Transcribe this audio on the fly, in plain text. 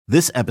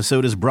This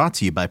episode is brought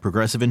to you by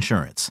Progressive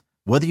Insurance.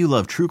 Whether you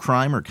love true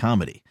crime or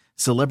comedy,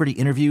 celebrity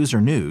interviews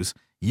or news,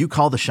 you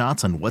call the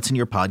shots on what's in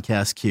your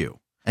podcast queue.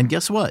 And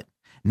guess what?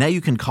 Now you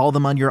can call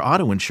them on your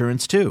auto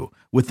insurance too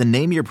with the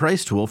Name Your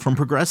Price tool from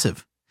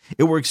Progressive.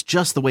 It works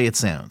just the way it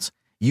sounds.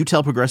 You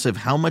tell Progressive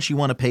how much you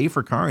want to pay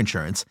for car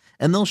insurance,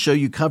 and they'll show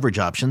you coverage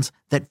options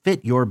that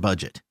fit your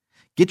budget.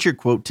 Get your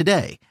quote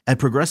today at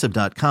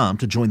Progressive.com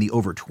to join the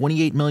over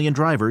 28 million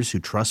drivers who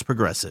trust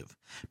Progressive.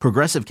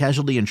 Progressive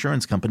Casualty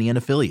Insurance Company and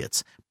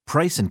Affiliates.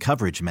 Price and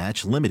coverage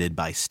match limited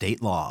by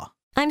state law.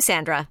 I'm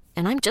Sandra,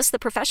 and I'm just the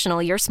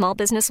professional your small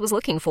business was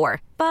looking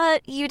for.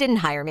 But you didn't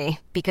hire me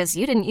because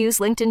you didn't use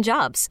LinkedIn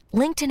Jobs.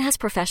 LinkedIn has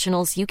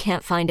professionals you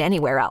can't find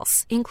anywhere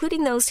else,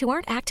 including those who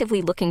aren't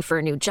actively looking for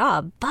a new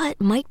job, but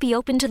might be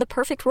open to the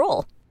perfect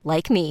role,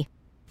 like me.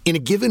 In a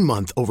given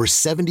month, over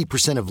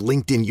 70% of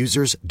LinkedIn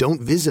users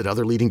don't visit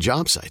other leading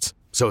job sites.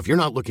 So if you're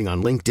not looking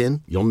on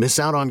LinkedIn, you'll miss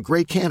out on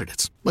great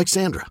candidates like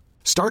Sandra.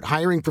 Start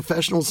hiring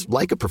professionals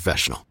like a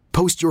professional.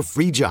 Post your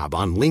free job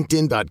on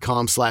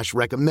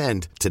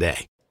linkedin.com/recommend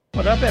today.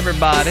 What up,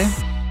 everybody?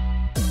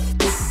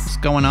 What's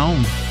going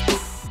on?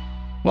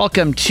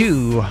 Welcome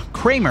to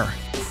Kramer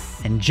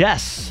and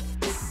Jess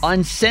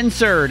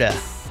Uncensored.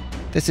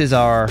 This is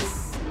our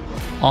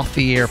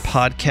off-the-air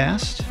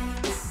podcast.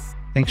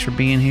 Thanks for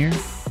being here.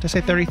 Did I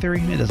say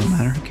 33? It doesn't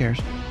matter. Who cares?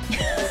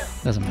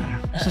 Doesn't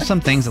matter. There's some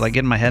things that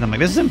get in my head. I'm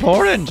like, this is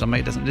important.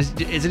 Somebody doesn't.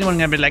 Is anyone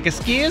going to be like,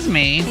 excuse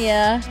me?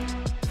 Yeah.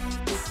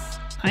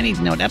 I need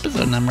to know what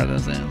episode number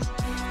this is.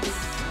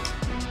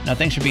 No,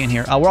 thanks for being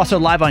here. We're also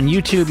live on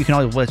YouTube. You can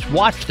always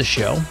watch the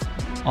show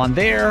on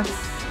there.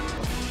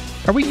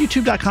 Are we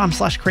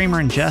youtube.com/Kramer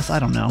and Jess? I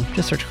don't know.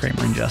 Just search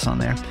Kramer and Jess on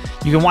there.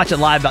 You can watch it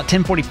live about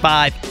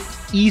 10:45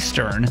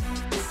 Eastern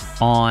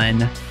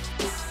on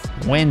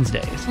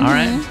Wednesdays. Mm-hmm. All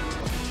right.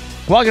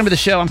 Welcome to the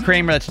show. I'm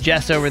Kramer. That's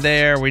Jess over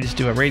there. We just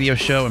do a radio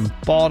show in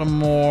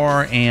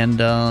Baltimore. And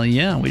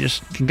we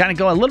just can kind of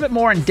go a little bit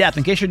more in depth.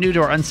 In case you're new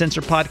to our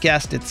Uncensored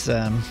podcast, it's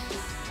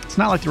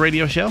not like the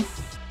radio show.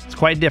 It's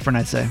quite different,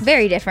 I'd say.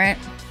 Very different.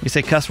 We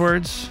say cuss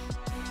words.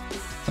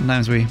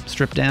 Sometimes we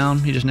strip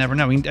down. You just never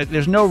know.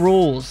 There's no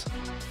rules.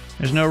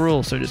 There's no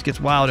rules, so it just gets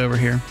wild over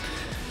here.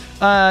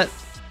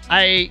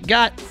 I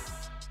got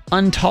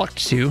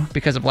untalked to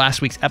because of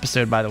last week's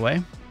episode, by the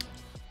way.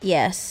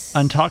 Yes.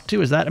 Untalked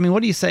to? Is that? I mean, what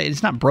do you say?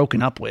 It's not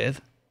broken up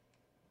with.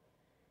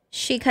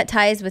 She cut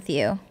ties with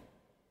you.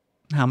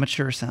 How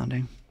mature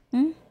sounding.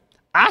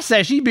 I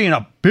say she's being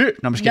a bitch.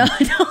 No, I'm just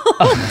kidding. No.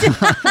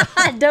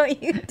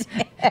 Don't you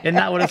dare. Isn't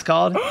that what it's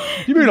called?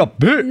 You being a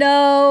bitch.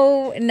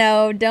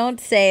 No, don't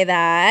say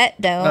that.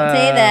 Don't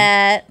say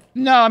that.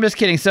 No, I'm just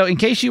kidding. So in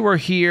case you were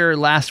here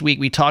last week,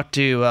 we talked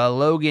to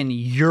Logan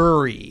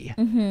Ury,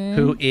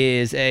 who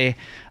is a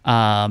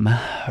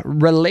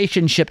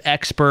relationship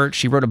expert.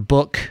 She wrote a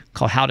book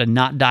called How to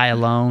Not Die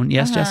Alone.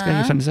 Yes, Jessica, you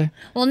have something to say?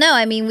 Well, no,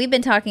 I mean, we've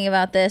been talking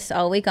about this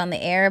all week on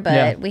the air,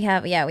 but we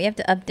have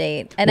to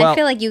update. And I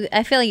feel like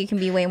you can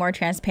be way more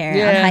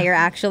transparent on how you're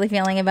actually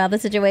feeling about the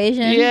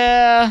situation.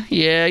 Yeah,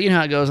 you know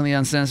how it goes on the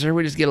Uncensored.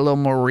 We just get a little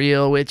more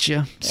real with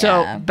you.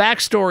 So,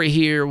 backstory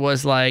here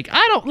was like,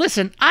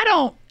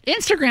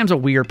 Instagram's a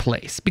weird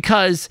place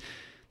because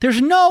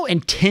there's no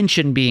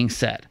intention being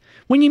set.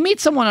 When you meet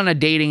someone on a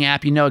dating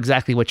app, you know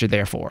exactly what you're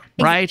there for,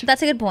 right?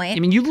 That's a good point.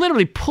 I mean, you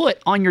literally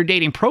put on your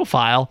dating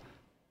profile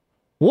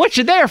what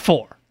you're there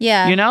for.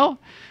 Yeah. You know?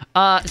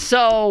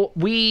 So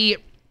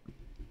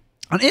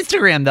on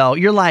Instagram, though,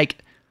 you're like,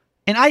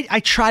 and I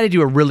try to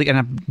do and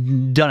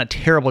I've done a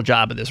terrible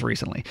job of this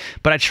recently,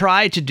 but I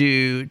try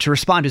to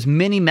respond to as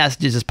many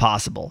messages as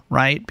possible,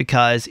 right?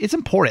 Because it's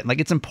important. Like,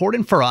 it's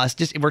important for us,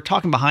 just if we're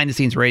talking behind the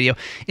scenes radio,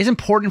 it's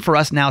important for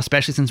us now,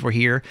 especially since we're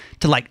here,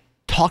 to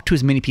talk to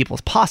as many people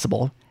as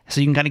possible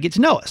so you can kind of get to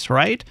know us,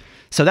 right?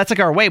 So that's like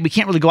our way. We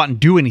can't really go out and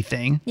do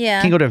anything.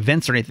 Yeah. Can't go to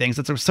events or anything.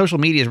 So social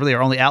media is really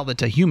our only outlet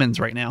to humans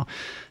right now.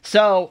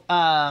 So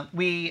I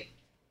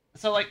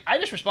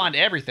just respond to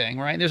everything,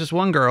 right? There's this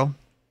one girl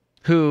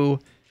who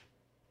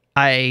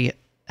I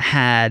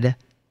had,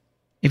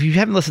 if you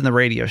haven't listened to the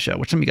radio show,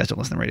 which some of you guys don't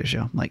listen to the radio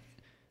show, like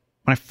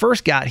when I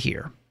first got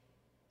here,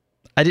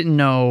 I didn't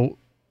know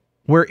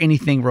where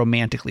anything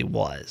romantically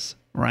was,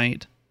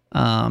 right?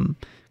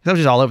 I was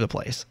just all over the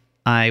place.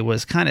 I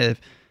was kind of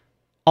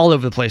all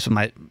over the place with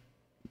my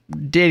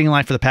dating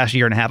life for the past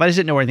year and a half. I just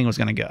didn't know where anything was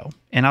going to go.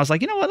 And I was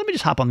like, you know what? Let me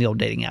just hop on the old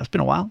dating app. It's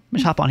been a while. Let me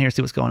just hop on here and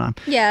see what's going on.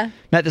 Yeah.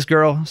 Met this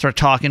girl, started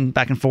talking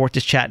back and forth,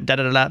 just chatting,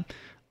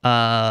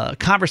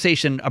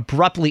 conversation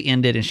abruptly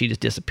ended and she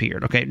just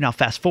disappeared. Okay, now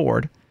fast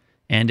forward,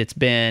 and it's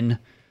been...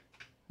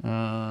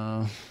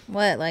 what,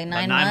 like 9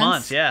 months? 9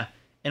 months, yeah.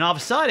 And all of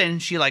a sudden,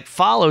 she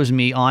follows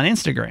me on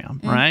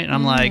Instagram, right? And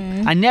I'm like,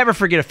 I never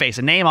forget a face.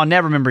 A name, I'll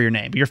never remember your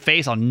name. But your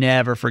face, I'll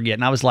never forget.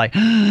 And I was like,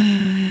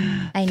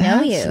 I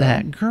know you. That's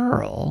that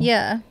girl.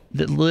 Yeah.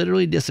 That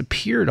literally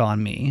disappeared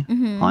on me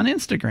on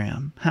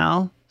Instagram.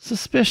 How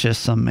suspicious,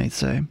 some may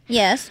say.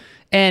 Yes.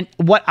 And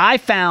what I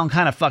found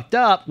kind of fucked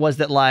up was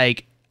that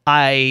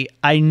I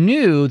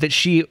knew that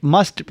she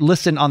must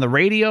listen on the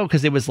radio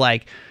because it was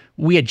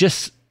we had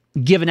just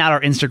given out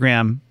our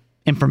Instagram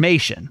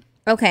information.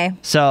 Okay.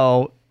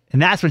 So,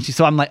 and that's when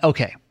so I'm like,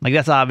 okay, like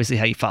that's obviously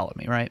how you followed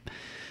me, right?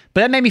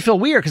 But that made me feel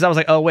weird because I was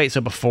like, oh, wait,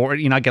 so before,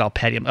 I get all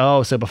petty.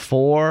 Oh, so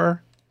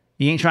before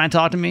you ain't trying to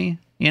talk to me?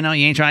 You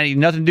ain't trying to,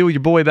 nothing to do with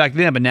your boy back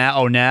then, but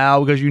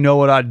now because you know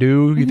what I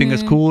do, you think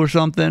it's cool or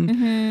something?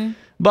 Mm-hmm.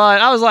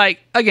 But I was like,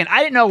 again, I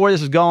didn't know where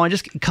this was going,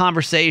 just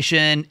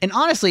conversation. And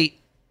honestly,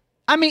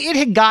 I mean, it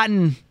had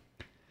gotten,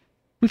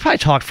 we probably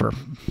talked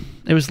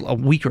it was a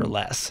week or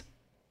less.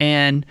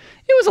 And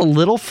it was a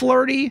little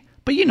flirty,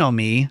 but you know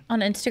me. On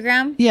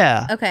Instagram?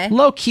 Yeah. Okay.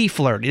 Low-key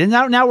flirty. And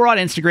now we're on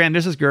Instagram.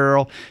 There's this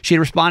girl. She had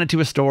responded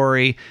to a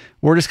story.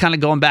 We're just kind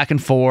of going back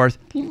and forth.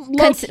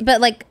 But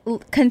like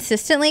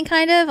consistently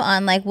kind of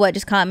on like what,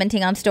 just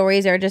commenting on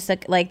stories or just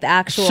like the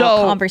actual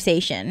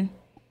conversation?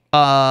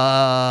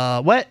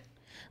 What?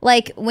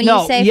 Like when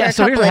you say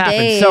for a couple of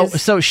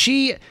days. So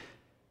she's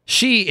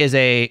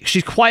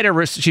quite a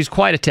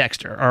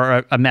texter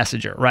or a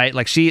messenger, right?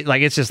 Like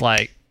it's just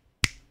like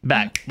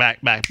back.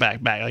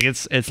 Like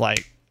it's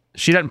like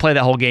she doesn't play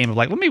that whole game of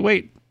like, let me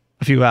wait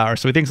a few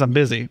hours so he thinks I'm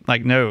busy.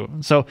 Like, no.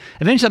 So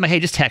eventually I'm like, hey,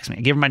 just text me.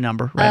 I give her my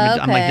number, right?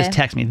 Okay. I'm like, just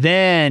text me.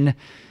 Then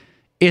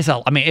it was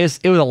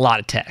a lot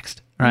of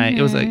text, right?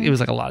 Mm-hmm. It was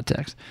like a lot of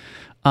text.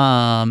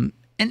 And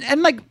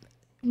like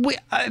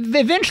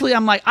eventually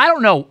I'm like, I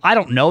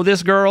don't know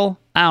this girl,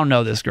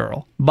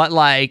 but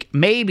like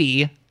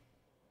maybe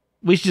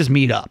we should just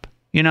meet up,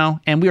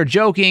 and we were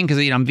joking because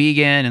I'm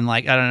vegan and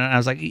like, I don't know, I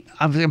was like,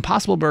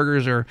 Impossible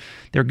Burgers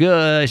they're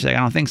good. She's like, I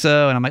don't think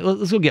so. And I'm like,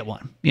 let's go get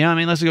one. You know what I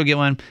mean? Let's go get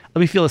one. Let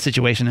me feel the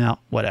situation out,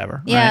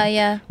 whatever. Yeah, right?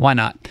 yeah. Why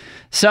not?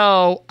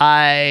 So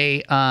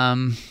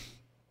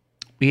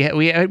we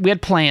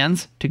had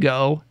plans to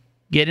go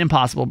get an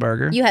Impossible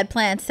Burger. You had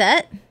plans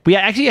set? We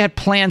actually had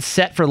plans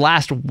set for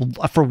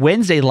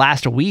Wednesday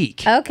last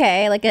week.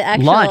 Okay, like an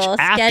actual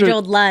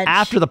scheduled lunch.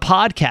 After the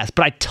podcast.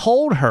 But I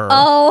told her...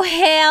 Oh,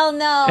 hell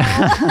no.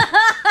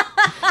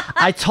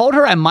 I told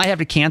her I might have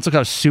to cancel because I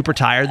was super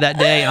tired that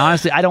day. And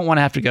honestly, I don't want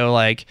to have to go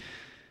like...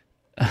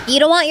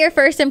 You don't want your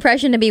first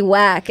impression to be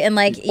whack and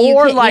like...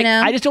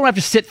 I just don't have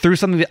to sit through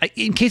something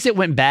in case it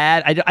went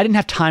bad. I didn't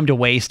have time to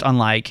waste on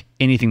like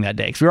anything that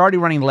day because we were already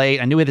running late.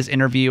 I knew we had this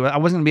interview. I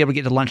wasn't going to be able to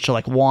get to lunch till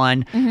like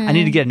 1. Mm-hmm. I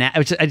needed to get a nap.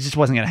 It just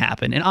wasn't going to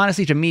happen. And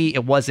honestly, to me,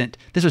 it wasn't.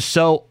 This was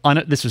so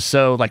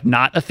like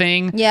not a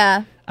thing.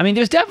 Yeah. I mean,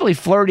 there's definitely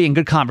flirty and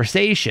good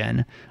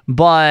conversation,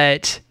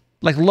 but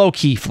like low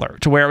key flirt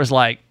to where it was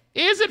like,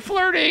 is it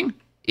flirting?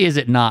 Is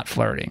it not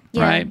flirting?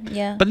 Yeah, right?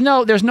 Yeah. But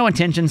no, there's no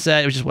intention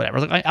set. It was just whatever.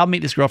 I was like, I'll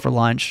meet this girl for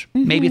lunch.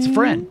 Mm-hmm. Maybe it's a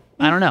friend.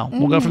 I don't know.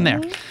 We'll go from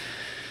there.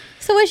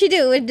 So what'd she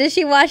do? Did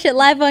she watch it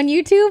live on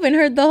YouTube and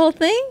heard the whole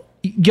thing?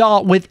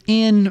 Y'all,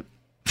 within...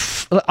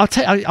 I'll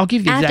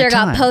give you the exact time. After it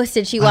got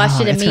posted, she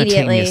watched it immediately. It's going to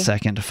take me a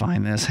second to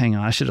find this. Hang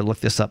on, I should have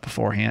looked this up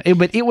beforehand.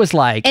 But it was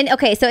like... And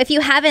okay, so if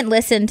you haven't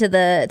listened to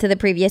the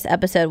previous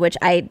episode, which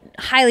I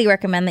highly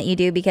recommend that you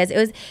do, because it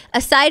was,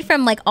 aside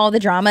from like all the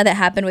drama that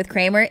happened with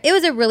Kramer, it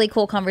was a really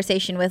cool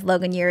conversation with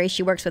Logan Ury.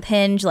 She works with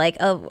Hinge, like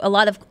a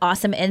lot of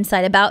awesome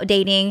insight about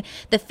dating,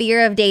 the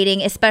fear of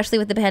dating, especially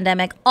with the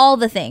pandemic, all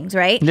the things,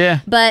 right?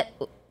 Yeah. But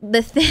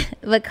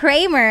but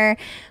Kramer,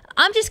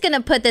 I'm just going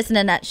to put this in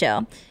a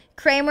nutshell.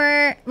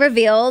 Kramer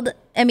revealed,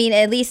 I mean,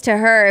 at least to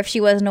her, if she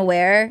wasn't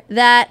aware,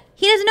 that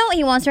he doesn't know what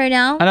he wants right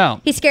now. I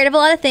know. He's scared of a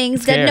lot of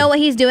things, doesn't know what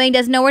he's doing,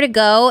 doesn't know where to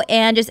go,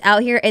 and just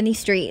out here in these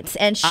streets.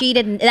 And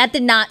that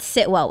did not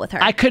sit well with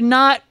her. I could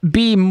not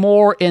be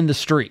more in the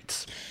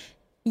streets.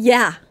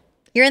 Yeah.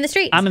 You're in the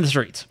streets. I'm in the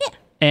streets. Yeah.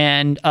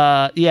 And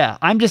yeah,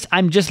 I'm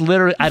just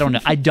literally, I don't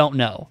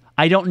know.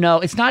 I don't know.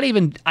 It's not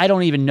even, I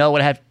don't even know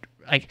what I have.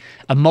 Like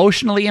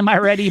emotionally, am I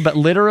ready? But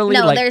literally,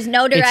 no, like, there's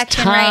no direction it's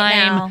time, right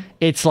now.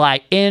 It's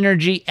like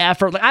energy,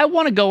 effort. Like I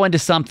want to go into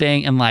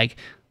something and like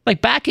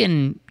back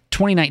in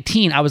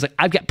 2019, I was like,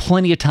 I've got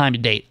plenty of time to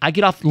date. I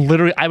get off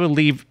literally. I would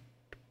leave.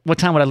 What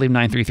time would I leave?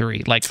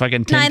 9:33, like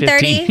fucking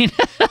 10:15.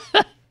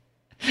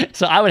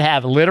 So I would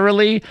have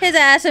literally his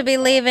ass would be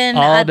leaving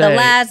at the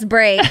last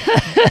break.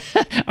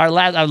 I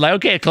was like,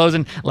 okay,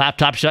 closing,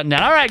 laptop shutting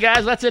down. All right,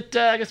 guys, that's it.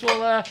 I guess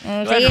we'll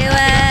see you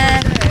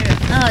later.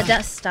 Oh,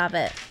 just stop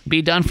it.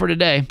 Be done for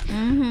today.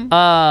 Mm-hmm.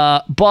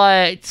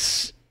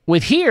 But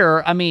with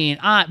here, I mean,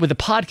 with the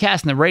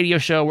podcast and the radio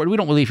show, we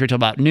don't leave here till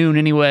about noon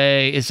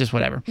anyway. It's just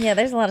whatever. Yeah,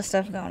 there's a lot of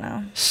stuff going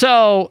on.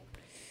 So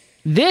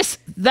that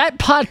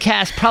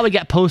podcast probably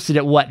got posted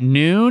at what,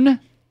 noon?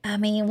 I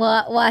mean,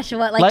 like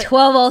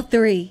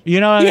 12:03.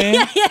 You know what I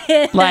mean?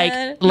 Yeah.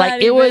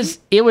 Like it was.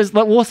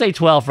 We'll say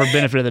 12 for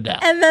benefit of the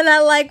doubt. And then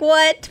at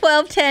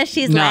 12:10,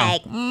 she's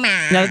like,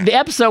 nah. Now the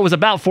episode was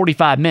about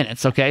 45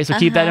 minutes. Okay, so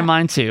keep that in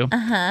mind too.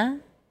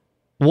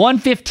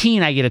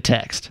 1:15, I get a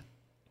text.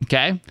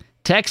 Okay,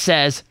 text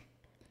says,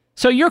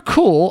 "So you're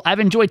cool. I've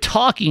enjoyed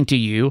talking to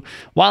you.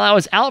 While I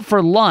was out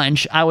for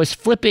lunch, I was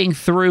flipping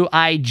through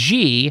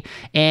IG,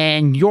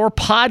 and your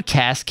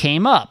podcast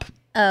came up."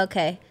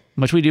 Okay.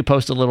 Which we do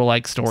post a little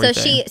like story.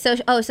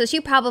 So she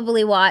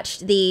probably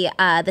watched the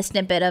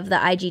snippet of the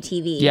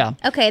IGTV. Yeah.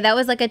 Okay, that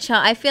was like a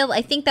chunk. I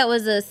think that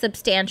was a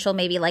substantial,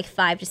 maybe like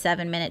 5 to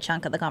 7 minute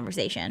chunk of the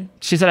conversation.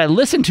 She said, I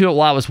listened to it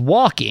while I was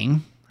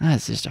walking.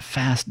 That's just a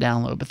fast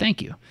download, but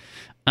thank you.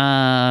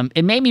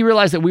 It made me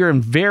realize that we were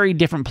in very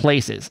different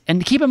places.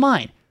 And keep in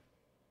mind,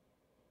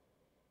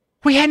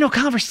 we had no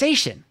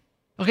conversation.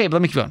 Okay, but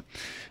let me keep going.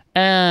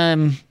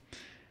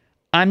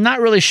 I'm not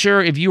really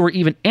sure if you were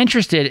even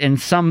interested in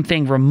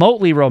something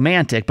remotely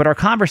romantic, but our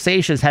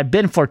conversations had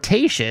been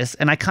flirtatious,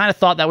 and I kind of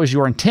thought that was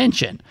your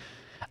intention.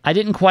 I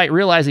didn't quite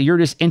realize that you're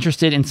just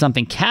interested in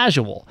something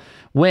casual.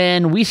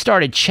 When we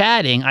started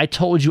chatting, I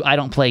told you I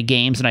don't play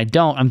games, and I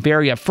don't. I'm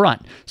very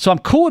upfront. So I'm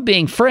cool with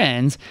being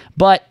friends,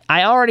 but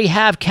I already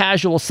have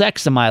casual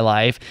sex in my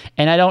life,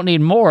 and I don't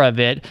need more of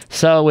it.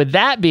 So with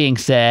that being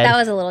said... That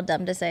was a little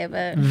dumb to say,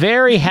 but...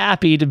 Very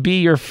happy to be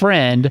your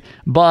friend,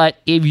 but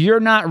if you're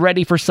not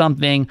ready for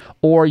something,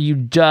 or you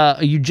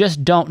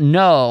just don't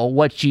know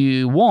what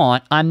you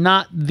want, I'm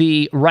not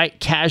the right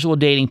casual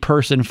dating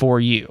person for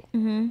you.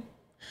 Mm-hmm.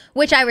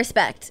 Which I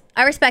respect.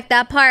 I respect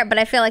that part, but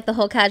I feel like the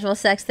whole casual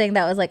sex thing,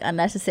 that was like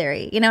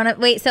unnecessary. You know what I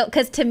mean? Wait, so,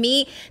 because to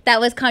me, that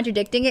was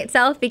contradicting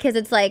itself, because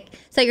it's like,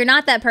 so you're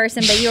not that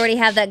person, but you already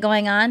have that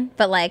going on,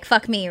 but like,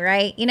 fuck me,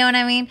 right? You know what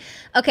I mean?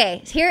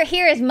 Okay,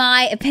 here is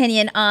my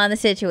opinion on the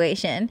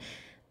situation.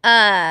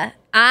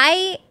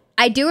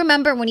 I do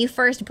remember when you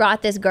first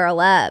brought this girl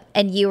up,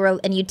 and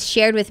you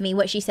shared with me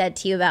what she said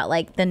to you about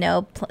like the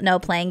no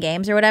playing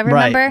games or whatever.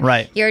 Right, remember?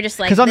 right. You were just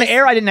like, because on the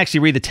air I didn't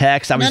actually read the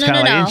text. I was kind of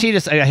like, no. and she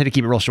just, I had to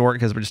keep it real short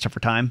because we're just tough for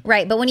time.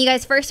 Right, but when you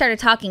guys first started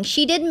talking,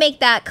 she did make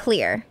that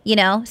clear, you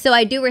know? So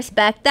I do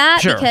respect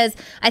that, sure. Because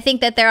I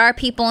think that there are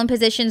people in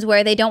positions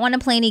where they don't want to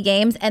play any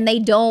games and they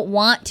don't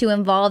want to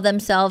involve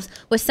themselves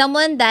with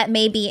someone that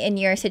may be in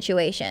your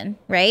situation,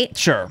 right?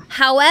 Sure.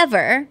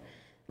 However,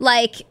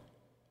 like,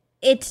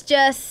 it's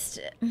just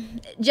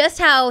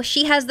how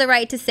she has the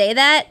right to say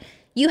that.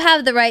 You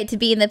have the right to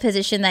be in the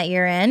position that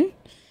you're in.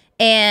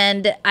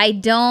 And I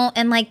don't,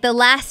 and like the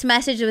last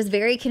message was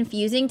very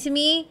confusing to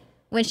me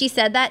when she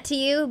said that to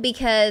you,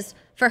 because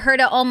for her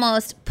to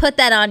almost put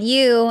that on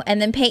you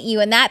and then paint you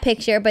in that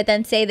picture, but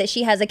then say that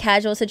she has a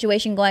casual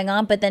situation going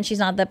on, but then she's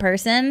not the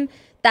person.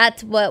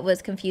 That's what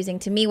was confusing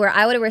to me, where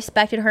I would have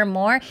respected her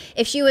more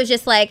if she was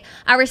just like,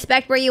 I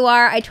respect where you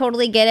are. I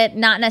totally get it.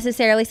 Not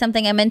necessarily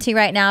something I'm into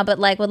right now, but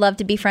like would love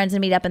to be friends and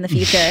meet up in the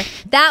future.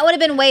 That would have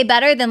been way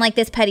better than like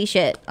this petty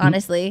shit,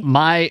 honestly.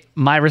 My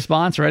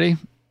response, ready?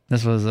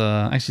 This was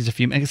actually just a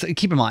few minutes.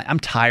 Keep in mind, I'm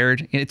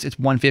tired. It's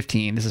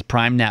 1:15. This is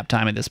prime nap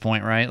time at this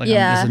point, right? Like,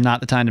 yeah. This is not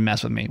the time to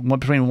mess with me.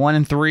 Between 1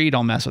 and 3,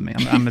 don't mess with me.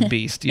 I'm a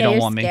beast. You Yeah, don't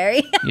you're want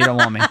scary. me. You don't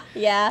want me.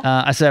 Yeah.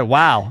 I said,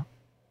 wow.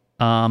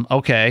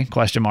 Okay,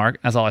 question mark.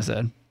 That's all I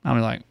said. I'm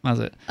like, that's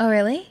it. Oh,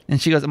 really?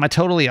 And she goes, am I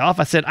totally off?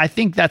 I said, I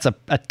think that's a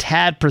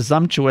tad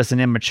presumptuous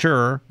and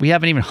immature. We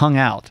haven't even hung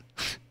out.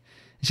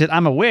 She said,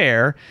 I'm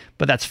aware,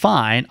 but that's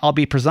fine. I'll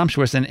be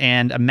presumptuous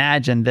and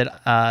imagine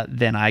that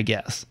then, I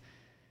guess.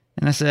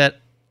 And I said,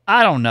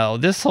 I don't know.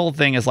 This whole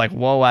thing is like,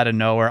 whoa, out of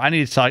nowhere. I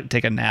need to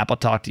take a nap. I'll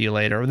talk to you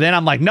later. Then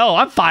I'm like, no,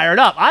 I'm fired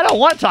up. I don't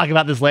want to talk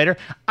about this later.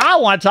 I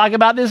want to talk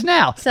about this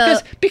now.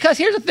 Because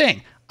here's the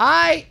thing.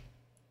 How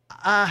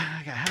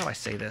do I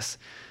say this?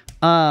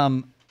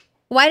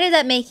 Why did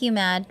that make you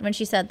mad when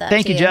she said that?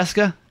 Thank you,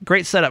 Jessica.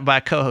 Great setup by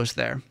a co-host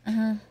there.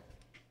 Uh-huh.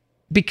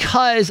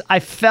 Because I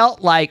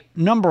felt like,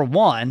 number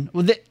one,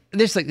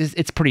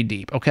 it's pretty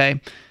deep,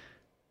 okay?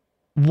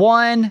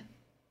 One,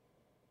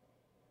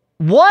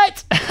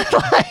 what?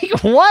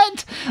 Like,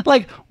 what?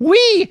 Like,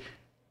 we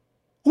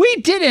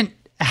didn't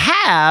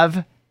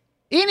have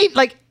any,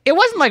 like, it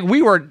wasn't like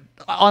we were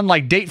on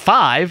like date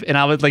 5 and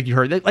I was like, you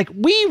heard that, like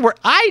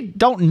I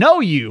don't know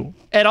you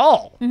at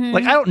all. Mm-hmm.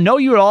 Like, I don't know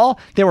you at all.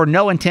 There were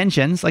no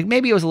intentions. Like,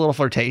 maybe it was a little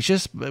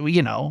flirtatious, but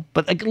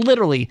but like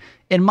literally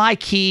in my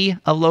key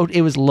of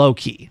it was low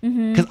key.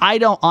 Because I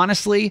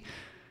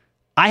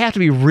have to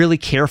be really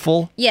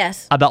careful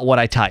about what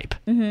I type.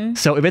 Mm-hmm.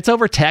 So if it's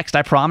over text,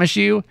 I promise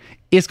you,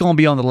 it's going to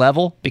be on the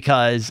level,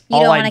 because you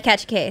don't want to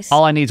catch a case.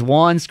 All I need is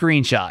one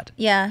screenshot.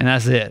 Yeah. And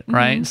that's it,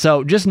 right? Mm-hmm.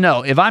 So just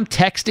know, if I'm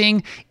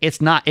texting,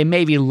 it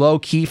may be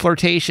low-key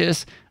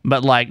flirtatious,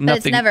 but like nothing.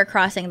 But it's never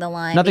crossing the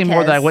line. Nothing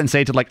more than I wouldn't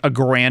say to like a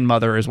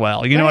grandmother as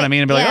well. You know what I mean?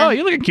 And be like, oh,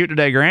 you're looking cute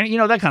today, Granny. You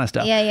know, that kind of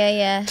stuff.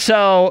 Yeah.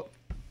 So,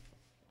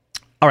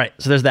 all right.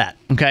 So there's that.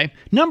 Okay.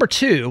 Number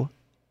 2,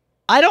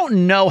 I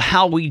don't know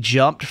how we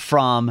jumped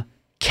from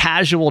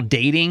casual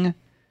dating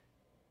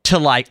to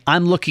like,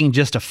 I'm looking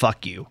just to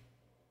fuck you.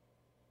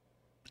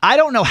 I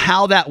don't know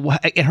how that,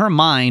 in her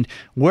mind,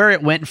 where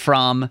it went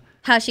from.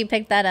 How she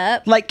picked that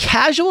up. Like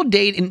casual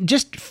date, and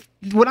just,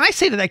 when I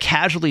say that I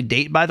casually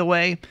date, by the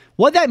way,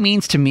 what that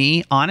means to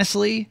me,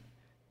 honestly,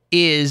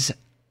 is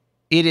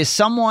it is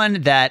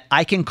someone that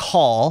I can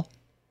call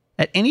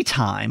at any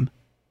time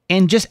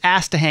and just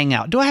ask to hang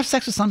out. Do I have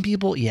sex with some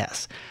people?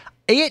 Yes.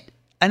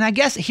 And I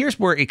guess here's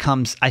where it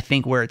comes, I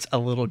think, where it's a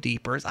little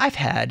deeper. Is I've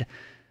had,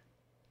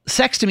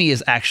 sex to me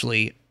is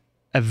actually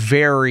a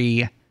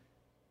very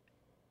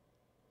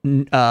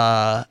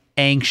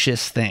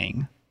anxious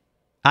thing.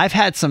 I've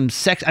had some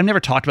sex, I've never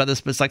talked about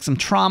this, but it's like some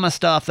trauma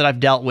stuff that I've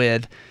dealt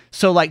with.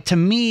 So like, to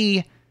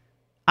me,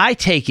 I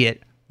take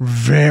it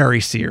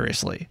very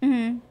seriously.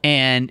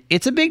 And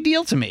it's a big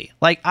deal to me.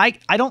 Like, I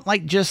don't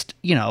like just,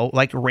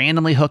 like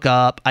randomly hook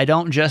up. I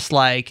don't just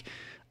like,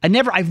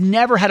 I've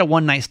never had a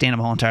one night stand in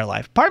my whole entire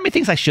life. Part of me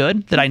thinks I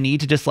should, that I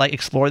need to just like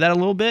explore that a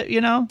little bit,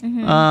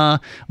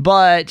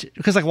 but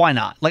because like, why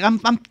not? Like I'm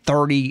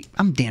 30,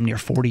 I'm damn near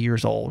 40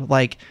 years old.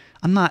 Like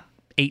I'm not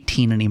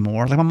 18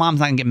 anymore. Like my mom's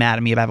not gonna get mad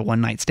at me if I have a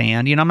one night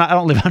stand. I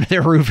don't live under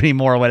their roof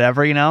anymore or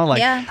whatever,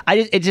 Like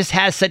it just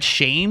has such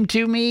shame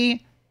to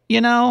me,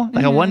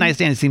 like a one night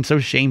stand seems so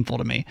shameful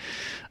to me.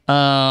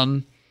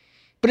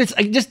 But it's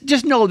like,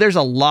 just know there's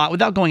a lot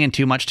without going in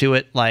too much to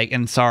it. Like,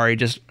 and sorry,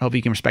 just hope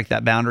you can respect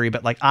that boundary.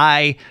 But like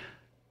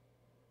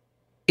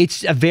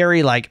it's a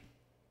very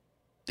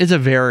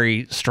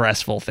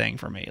stressful thing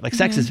for me. Like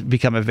sex has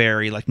become a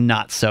very like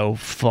not so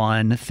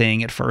fun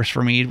thing at first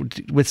for me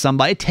with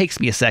somebody. It takes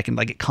me a second to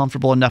like get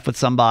comfortable enough with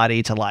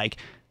somebody to like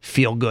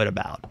feel good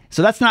about.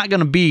 So that's not going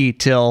to be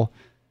till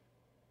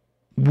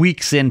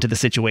weeks into the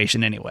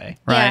situation anyway.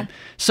 Right. Yeah.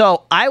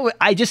 So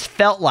I just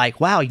felt like,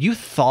 wow, you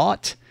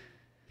thought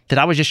that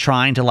I was just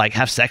trying to like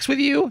have sex with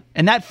you.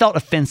 And that felt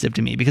offensive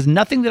to me because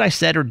nothing that I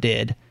said or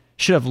did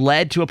should have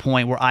led to a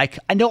point where I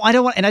don't want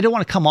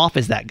to come off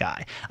as that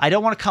guy. I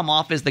don't want to come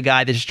off as the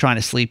guy that's just trying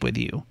to sleep with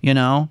you,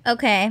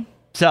 Okay.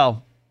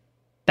 So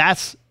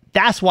that's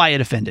why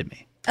it offended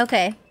me.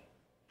 Okay.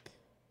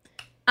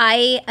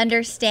 I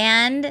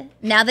understand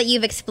now that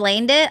you've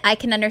explained it. I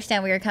can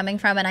understand where you're coming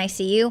from and I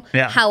see you.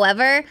 Yeah.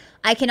 However,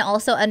 I can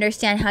also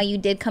understand how you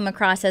did come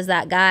across as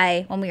that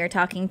guy when we were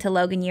talking to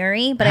Logan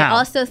Yuri. But I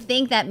also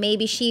think that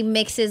maybe she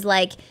mixes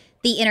like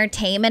the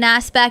entertainment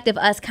aspect of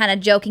us kind of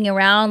joking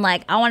around,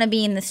 like, I want to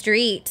be in the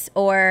streets,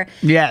 or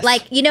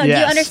like, do you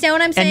understand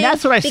what I'm saying? And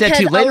that's what I said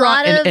too later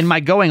on in my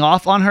going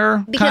off on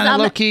her, kind of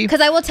low key. Because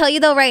I will tell you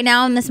though, right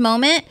now in this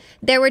moment,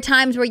 there were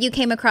times where you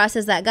came across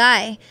as that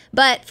guy.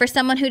 But for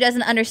someone who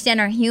doesn't understand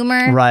our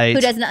humor,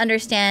 who doesn't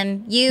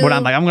understand you, what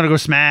I'm like, I'm going to go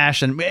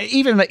smash. And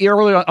even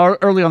early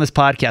on this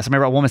podcast, I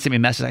remember a woman sent me a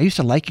message. I used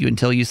to like you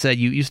until you said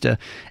you used to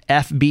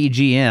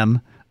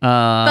FBGM.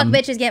 Fuck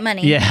bitches, get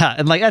money. Yeah,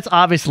 and like that's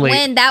obviously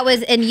when that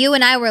was, and you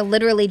and I were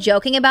literally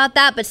joking about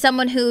that. But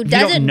someone who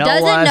doesn't know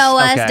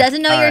us,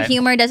 doesn't know your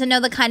humor, doesn't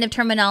know the kind of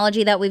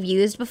terminology that we've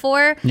used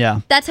before.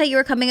 Yeah, that's how you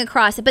were coming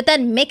across it. But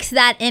then mix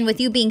that in with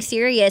you being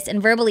serious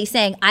and verbally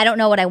saying, "I don't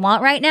know what I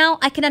want right now."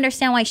 I can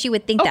understand why she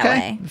would think that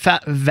way.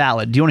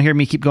 Valid. Do you want to hear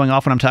me keep going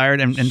off when I'm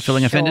tired and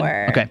feeling offended?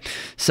 Okay.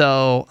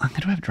 So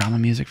do I have drama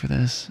music for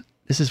this?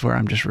 This is where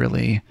I'm just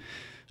really.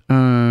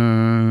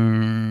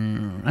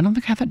 I don't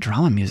think I have that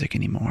drama music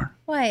anymore.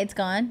 Why? It's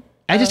gone?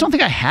 I just don't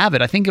think I have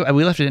it. I think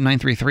we left it at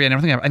 933.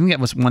 I think that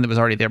was one that was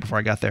already there before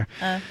I got there.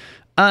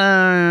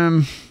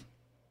 You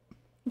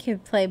can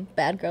play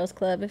Bad Girls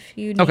Club if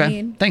you need.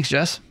 Okay. Thanks,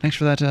 Jess. Thanks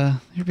for that.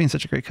 You're being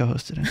such a great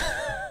co-host today.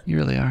 You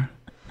really are.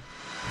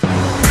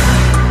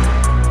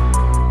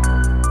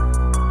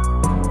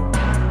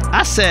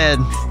 I said...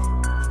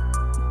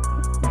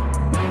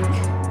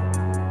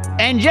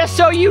 And just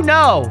so you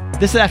know,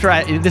 this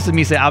is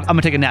me saying, I'm going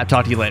to take a nap,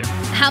 talk to you later.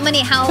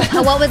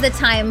 What was the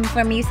time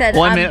from you said?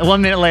 1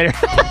 minute later.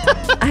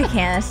 I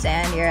can't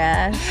stand your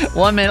ass.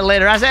 1 minute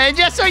later, I said,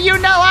 just so you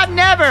know, I've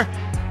never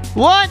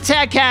once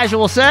had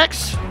casual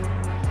sex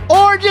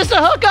or just a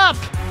hookup.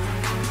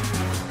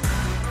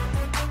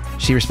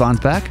 She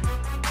responds back,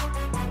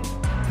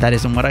 that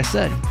isn't what I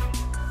said.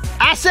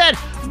 I said,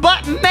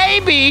 but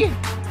maybe...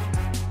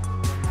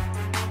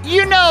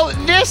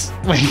 this,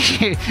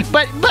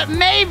 but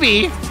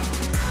maybe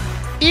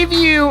if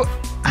you,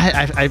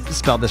 I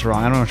spelled this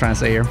wrong. I don't know what I'm trying to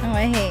say here. Oh,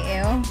 I hate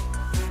you.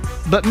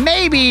 But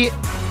maybe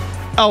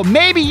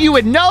you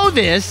would know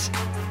this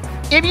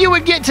if you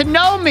would get to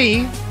know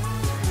me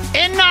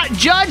and not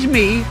judge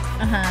me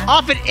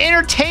off an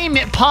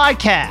entertainment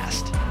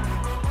podcast.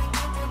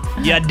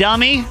 You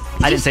dummy.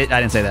 I didn't say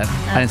that. Okay.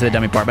 I didn't say the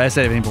dummy part, but I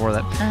said everything before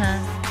that.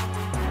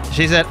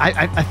 She said,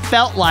 I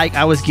felt like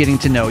I was getting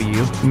to know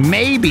you.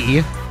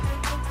 Maybe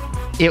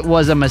it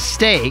was a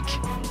mistake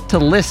to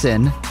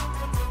listen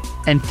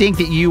and think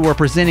that you were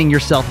presenting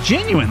yourself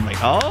genuinely.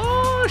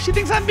 Oh, she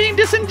thinks I'm being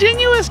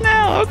disingenuous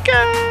now. Okay,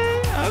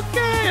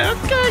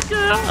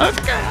 girl.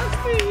 Okay,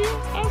 I see you.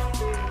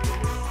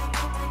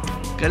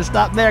 Could have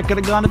stopped there. Could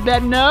have gone to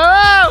bed.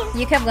 No!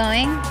 You kept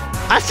going?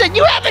 I said,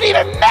 you haven't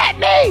even met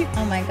me!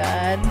 Oh my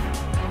God.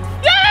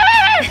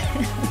 Yeah!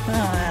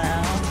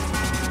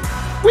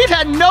 Oh, we've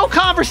had no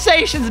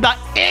conversations about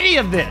any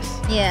of this.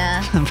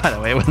 Yeah. By the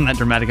way, it wasn't that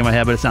dramatic in my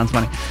head, but it sounds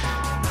funny.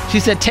 She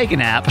said, take a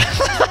nap.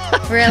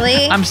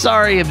 Really? I'm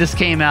sorry if this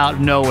came out of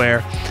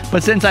nowhere,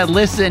 but since I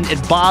listened,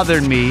 it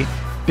bothered me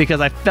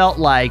because I felt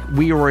like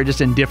we were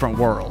just in different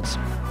worlds.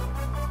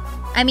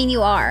 I mean,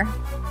 you are.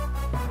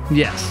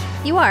 Yes.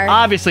 You are.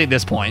 Obviously at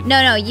this point.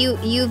 No,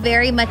 you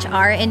very much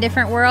are in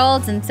different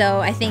worlds, and so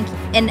I think,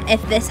 and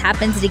if this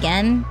happens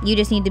again, you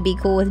just need to be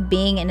cool with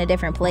being in a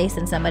different place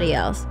than somebody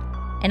else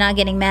and not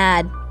getting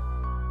mad.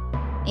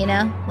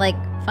 Like,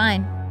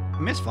 fine. I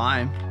mean, it's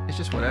fine. It's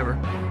just whatever.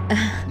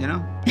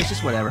 It's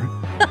just whatever.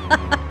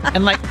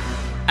 And like,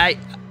 I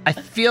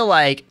feel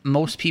like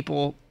most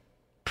people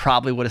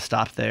probably would have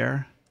stopped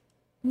there.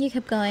 You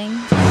kept going.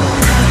 I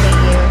hate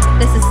you.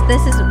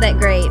 This is that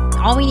great.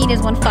 All we need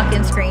is one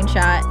fucking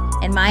screenshot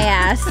and my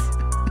ass.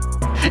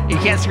 You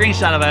can't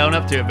screenshot if I own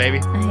up to it, baby.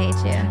 I hate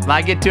you. If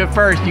I get to it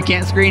first, you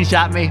can't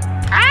screenshot me.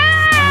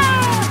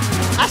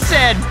 I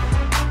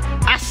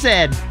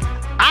said,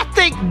 I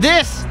think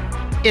this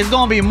is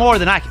going to be more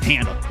than I can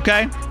handle,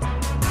 okay?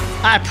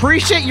 I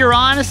appreciate your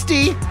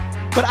honesty,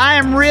 but I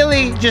am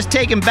really just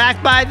taken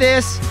back by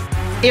this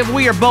if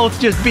we are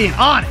both just being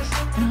honest,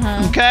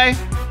 okay?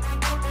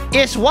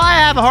 It's why I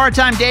have a hard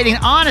time dating.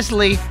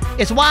 Honestly,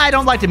 it's why I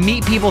don't like to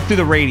meet people through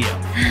the radio.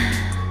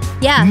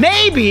 Yeah.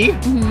 Maybe,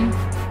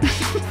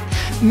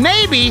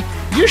 maybe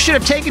you should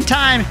have taken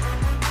time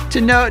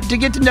to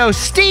get to know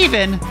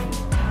Steven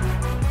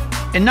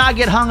and not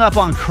get hung up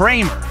on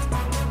Kramer.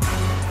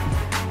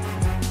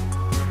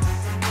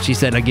 She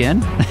said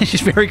again. She's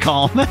very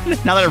calm. Now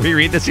that I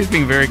reread this, she's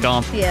being very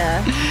calm.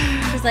 Yeah.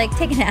 She's like,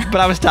 take a nap. But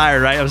I was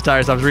tired, right? I was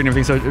tired, so I was reading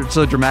everything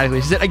so dramatically.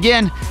 She said,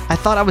 again, I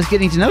thought I was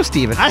getting to know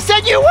Steven. I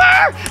said you were!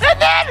 And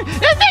then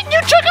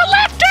you took a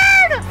left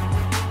turn!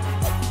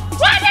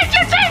 Why did you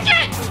take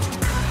it?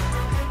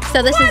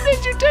 So this Why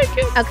did you take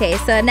it? Okay,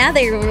 so now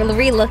that you're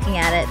re-looking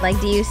at it,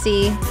 like, do you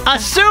see?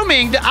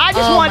 Assuming that I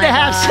just wanted to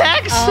have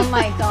sex? Oh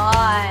my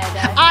God.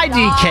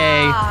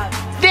 IDK.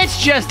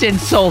 That's just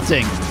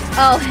insulting.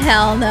 Oh,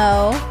 hell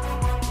no.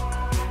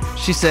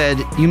 She said,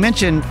 you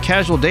mentioned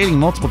casual dating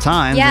multiple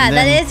times. Yeah, and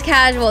that then, is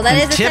casual. That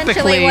is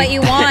essentially what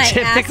you want,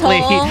 typically,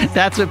 asshole.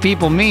 that's what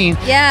people mean.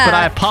 Yeah. But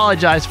I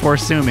apologize for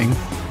assuming.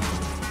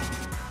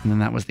 And then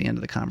that was the end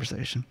of the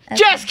conversation. Okay.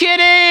 Just kidding!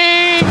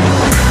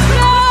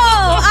 No!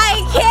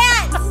 I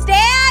can't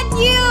stand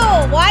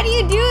you! Why do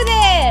you do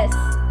this?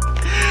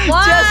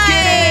 Why? Just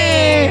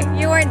kidding!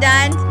 You weren't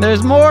done?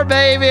 There's more,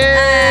 baby!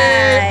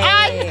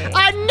 Aye.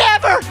 I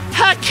never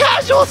had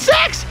casual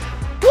sex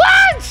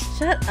once!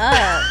 Shut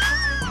up.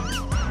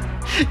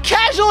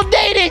 Casual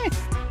dating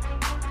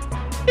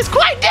is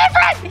quite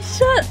different!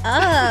 Shut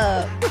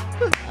up.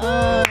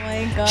 Oh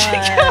my God. She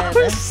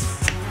goes...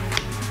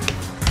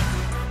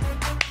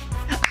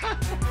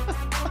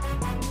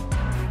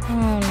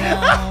 Oh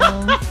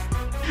no.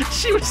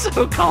 She was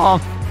so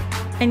calm.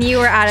 And you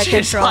were out of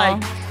She's control.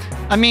 like,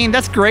 I mean,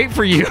 that's great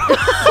for you.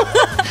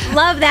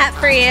 Love that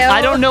for you.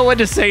 I don't know what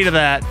to say to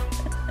that.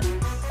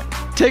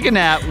 Take a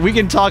nap. We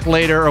can talk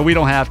later, or we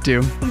don't have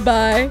to.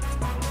 Bye.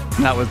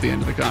 That was the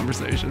end of the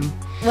conversation.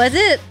 Was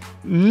it?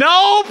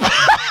 Nope.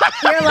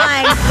 You're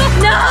lying.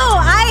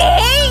 No,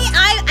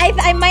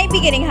 I might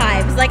be getting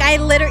hives. Like,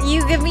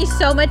 you give me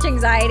so much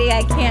anxiety.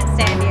 I can't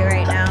stand you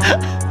right now.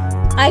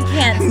 I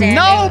can't stand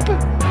Nope. you.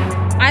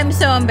 I'm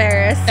so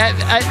embarrassed.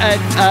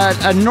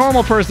 A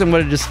normal person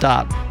would have just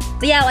stopped.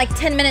 Yeah, like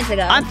 10 minutes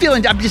ago. I'm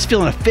just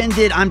feeling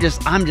offended. I'm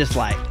just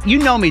like, you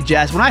know me,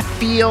 Jess. When I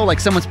feel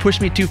like someone's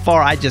pushed me too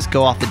far, I just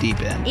go off the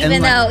deep end.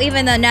 Even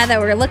though now that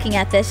we're looking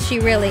at this, she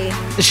really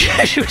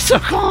she was so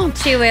calm.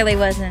 She really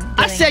wasn't.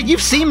 I said,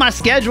 you've seen my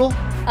schedule.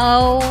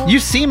 Oh.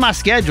 You've seen my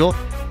schedule.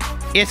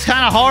 It's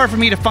kind of hard for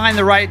me to find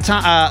the right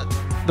time,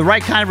 the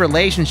right kind of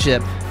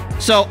relationship.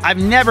 So I've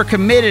never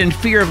committed in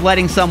fear of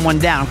letting someone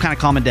down. I'm kind of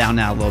calming down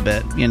now a little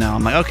bit. You know,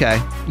 I'm like,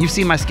 okay, you've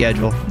seen my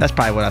schedule. That's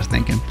probably what I was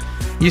thinking.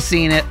 You've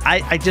seen it.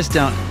 I just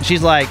don't.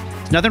 She's like,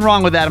 there's nothing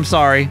wrong with that. I'm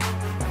sorry.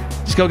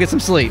 Just go get some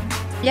sleep.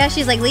 Yeah,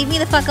 she's like, leave me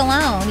the fuck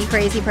alone, you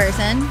crazy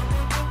person.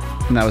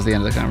 And that was the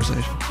end of the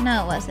conversation.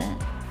 No, it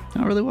wasn't.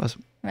 No, it really was.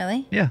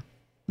 Really? Yeah,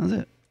 that was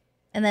it.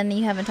 And then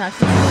you haven't talked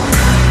to me?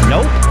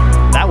 Nope.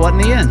 That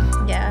wasn't the end.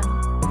 Yeah.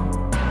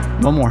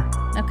 One more.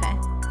 Okay.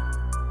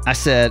 I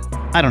said,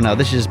 I don't know.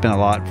 This has just been a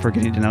lot for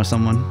getting to know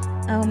someone.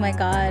 Oh my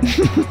God.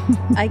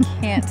 I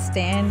can't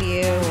stand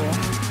you.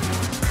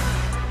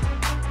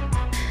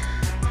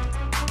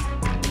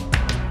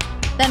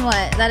 Then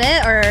what? Is that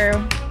it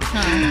or?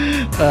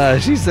 Huh?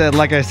 She said,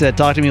 like I said,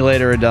 talk to me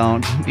later or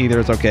don't. Either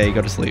it's okay.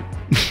 Go to sleep.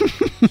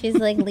 She's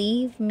like,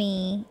 leave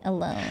me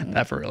alone.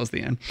 That for real is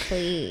the end.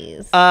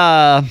 Please.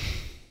 Now,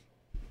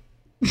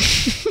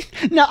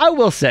 I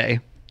will say,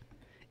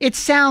 it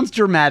sounds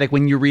dramatic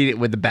when you read it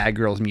with the Bad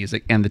Girls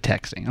music and the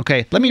texting.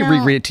 Okay, let me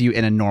reread it to you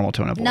in a normal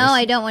tone of voice. No,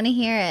 I don't want to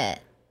hear it.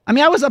 I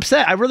mean, I was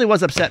upset. I really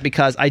was upset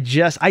because I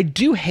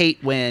do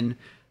hate when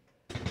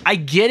I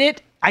get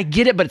it,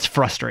 but it's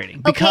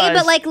frustrating. Okay,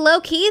 but like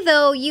low key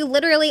though, you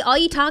literally all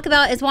you talk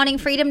about is wanting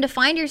freedom to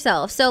find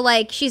yourself. So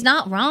like, she's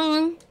not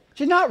wrong.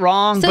 She's not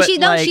wrong. So but she's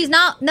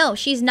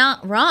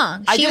not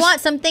wrong. She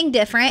wants something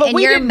different, and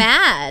you're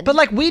mad. But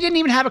like, we didn't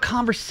even have a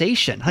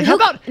conversation. Like,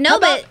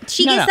 but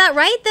she gets that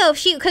right though.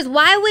 Because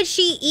why would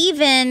she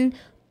even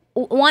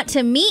want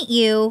to meet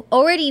you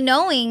already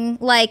knowing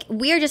like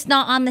we're just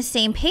not on the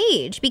same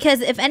page?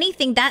 Because if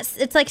anything,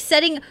 it's like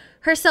setting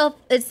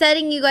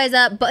you guys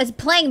up, but it's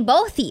playing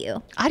both of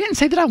you. I didn't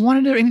say that I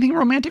wanted to do anything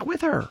romantic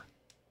with her.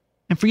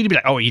 And for you to be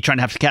like, oh, are you trying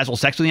to have casual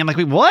sex with me? I'm like,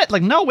 wait, what?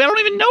 Like, no, I don't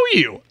even know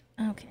you.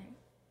 Okay.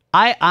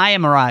 I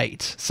am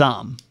right,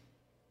 some.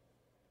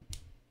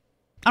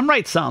 I'm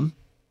right, some.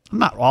 I'm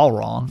not all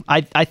wrong.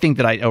 I think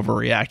that I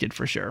overreacted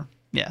for sure.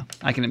 Yeah,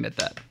 I can admit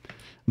that.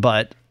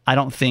 But I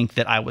don't think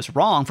that I was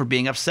wrong for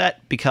being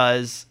upset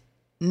because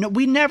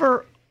we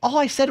never all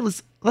I said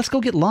was, let's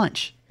go get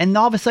lunch. And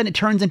all of a sudden it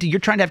turns into you're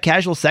trying to have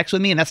casual sex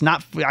with me, and that's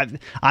not,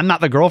 I'm not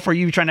the girl for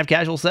you trying to have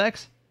casual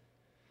sex.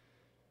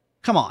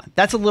 Come on.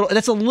 That's a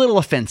little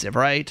offensive,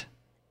 right?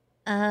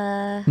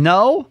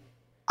 No?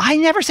 I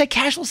never said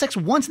casual sex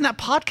once in that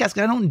podcast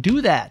because I don't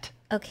do that.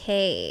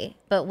 Okay.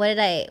 But what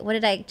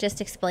did I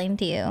just explain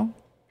to you?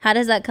 How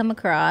does that come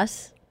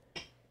across?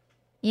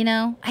 You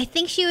know, I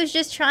think she was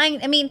just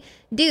trying. I mean,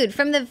 dude,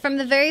 from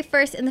the very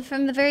first and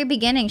from the very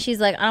beginning, she's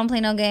like, I don't play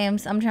no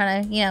games. I'm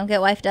trying to, get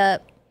wifed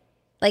up.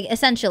 Like,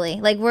 essentially,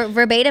 like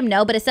verbatim,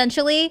 no, but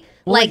essentially,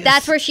 well, like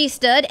that's where she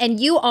stood, and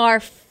you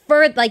are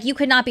like you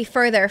could not be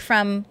further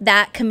from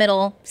that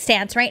committal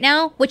stance right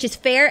now, which is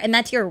fair, and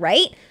that's your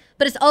right.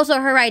 But it's also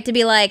her right to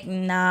be like,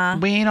 nah.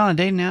 We ain't on a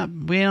dating app.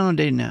 We on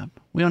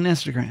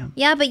Instagram.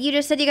 Yeah, but you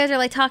just said you guys are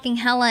like talking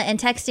hella and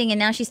texting, and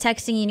now she's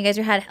texting you, and you guys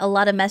had a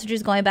lot of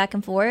messages going back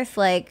and forth.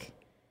 Like,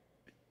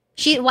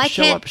 show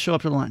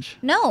up to lunch.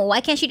 No,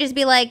 why can't she just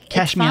be like,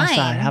 cash me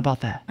outside? How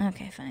about that?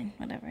 Okay, fine,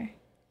 whatever.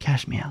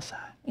 Cash me outside.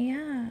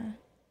 Yeah.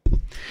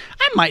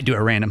 I might do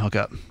a random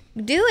hookup.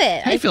 Do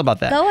it. How do you feel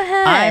about that? Go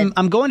ahead.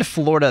 I'm going to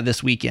Florida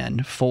this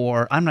weekend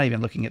for, I'm not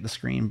even looking at the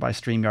screen by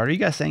StreamYard. Are you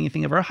guys saying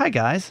anything over? Hi,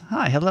 guys.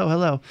 Hi.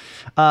 Hello.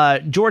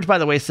 George, by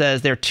the way,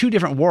 says they're two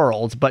different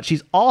worlds, but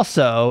she's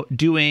also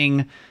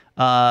doing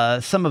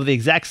some of the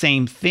exact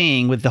same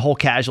thing with the whole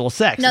casual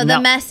sex. No,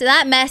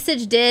 that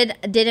message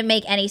didn't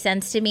make any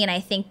sense to me, and I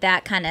think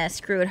that kind of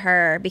screwed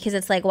her, because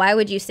it's like, why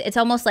would you it's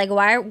almost like,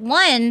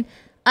 one,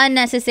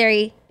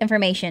 unnecessary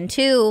information,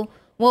 two,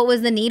 what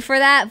was the need for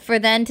that? For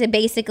them to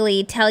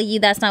basically tell you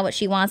that's not what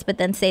she wants, but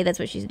then say that's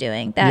what she's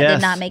doing. That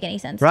did not make any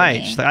sense to me.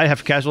 Right. She's like, I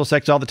have casual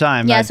sex all the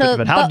time. Yeah,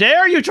 how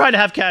dare you try to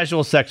have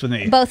casual sex with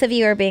me? Both of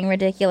you are being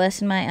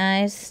ridiculous in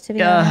my eyes, to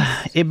be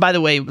honest. By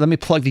the way, let me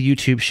plug the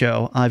YouTube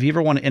show. If you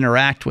ever want to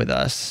interact with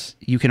us,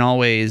 you can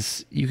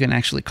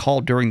actually call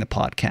during the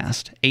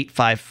podcast,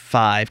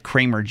 855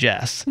 Kramer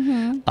Jess.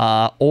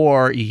 Mm-hmm.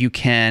 Or you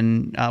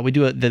can, we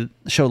do the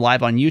show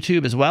live on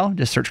YouTube as well.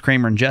 Just search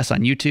Kramer and Jess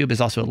on YouTube.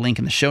 There's also a link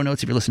in the show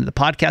notes if you're listening to the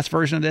podcast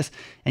version of this,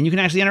 and you can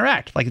actually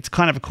interact. Like, it's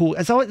kind of a cool,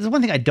 it's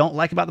one thing I don't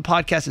like about the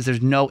podcast is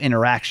there's no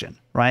interaction,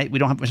 right?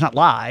 It's not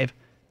live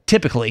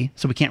typically,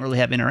 so we can't really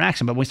have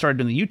interaction. But when we started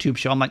doing the YouTube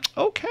show, I'm like,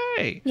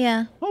 okay.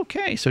 Yeah.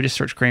 Okay. So just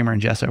search Kramer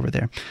and Jess over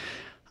there.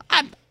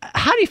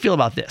 How do you feel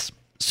about this?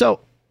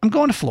 So I'm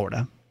going to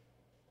Florida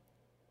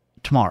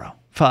tomorrow.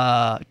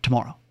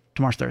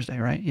 Tomorrow's Thursday,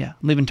 right? Yeah.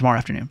 I'm leaving tomorrow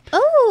afternoon.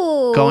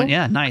 Oh.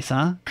 Yeah, nice,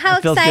 huh? How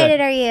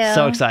excited are you?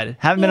 So excited.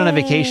 Haven't been on a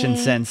vacation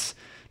since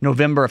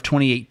November of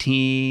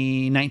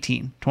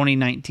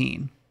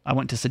 2019. I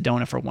went to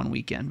Sedona for one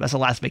weekend. That's the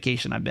last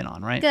vacation I've been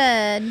on, right?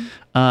 Good.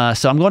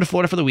 So I'm going to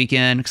Florida for the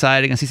weekend.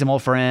 Excited. Gonna see some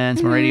old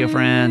friends, some radio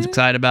friends.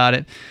 Excited about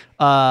it.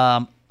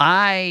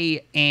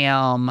 I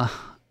am.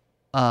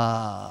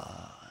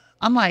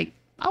 I'm like,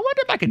 I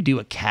wonder if I could do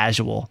a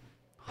casual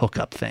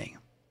hookup thing.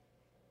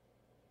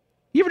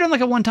 You ever done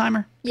like a one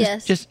timer?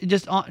 Yes.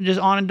 Just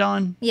on and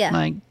done. Yeah.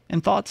 Like,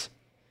 and thoughts?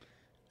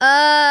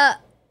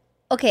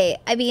 Okay.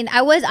 I mean,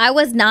 I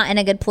was not in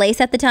a good place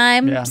at the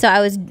time, yeah. So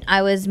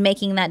I was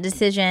making that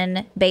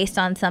decision based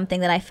on something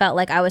that I felt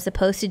like I was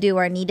supposed to do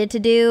or needed to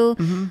do.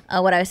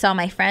 Mm-hmm. What I saw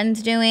my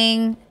friends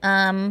doing.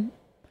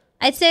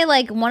 I'd say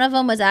like one of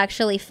them was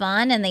actually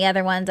fun, and the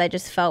other ones I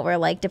just felt were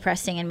like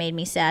depressing and made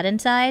me sad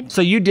inside.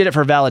 So you did it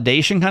for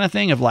validation kind of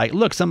thing of like,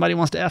 look, somebody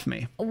wants to F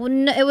me.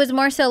 It was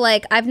more so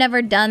like, I've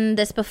never done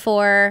this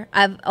before.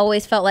 I've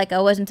always felt like I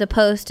wasn't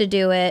supposed to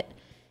do it.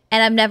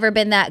 And I've never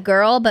been that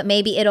girl, but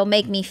maybe it'll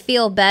make me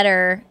feel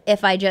better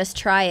if I just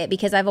try it,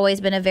 because I've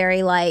always been a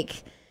very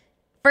like,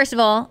 first of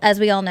all, as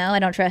we all know, I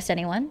don't trust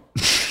anyone.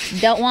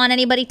 Don't want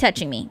anybody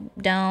touching me.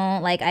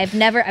 Don't like, I've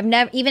never,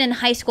 even in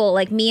high school,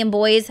 like me and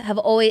boys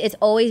it's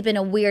always been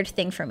a weird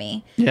thing for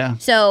me. Yeah.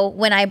 So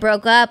when I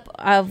broke up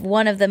of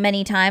one of the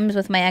many times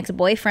with my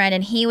ex-boyfriend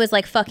and he was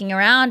like fucking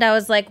around, I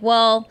was like,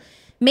 well,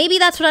 maybe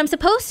that's what I'm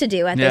supposed to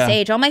do at this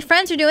age. All my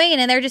friends are doing it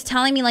and they're just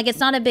telling me like it's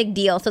not a big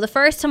deal. So the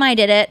first time I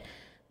did it,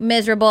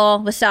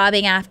 miserable, was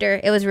sobbing after.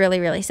 It was really,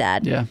 really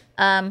sad. Yeah.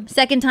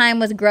 Second time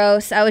was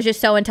gross. I was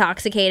just so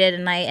intoxicated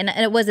and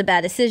it was a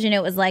bad decision.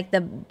 It was like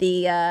the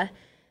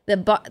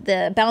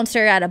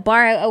bouncer at a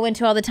bar I went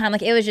to all the time.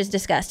 Like, it was just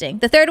disgusting.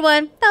 The third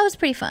one, that was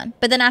pretty fun.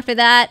 But then after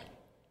that,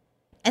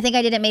 I think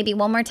I did it maybe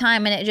one more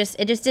time, and it just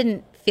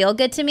didn't feel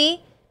good to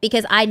me,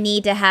 because I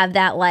need to have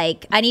that,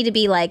 like, I need to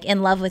be like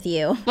in love with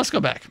you. Let's go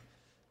back.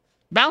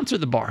 Bouncer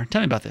at the bar. Tell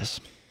me about this.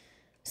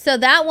 So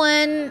that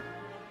one,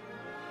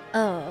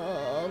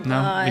 oh God.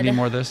 No, you need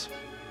more of this?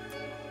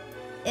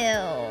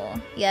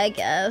 Ew. Yeah, I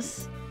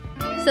guess.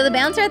 So the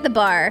bouncer at the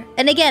bar,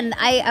 and again,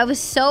 I was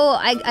so,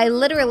 I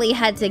literally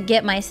had to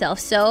get myself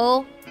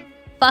so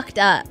fucked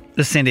up.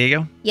 This is San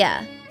Diego?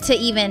 Yeah, to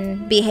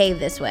even behave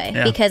this way,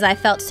 because I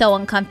felt so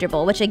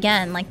uncomfortable, which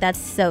again, like, that's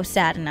so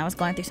sad, and I was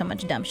going through so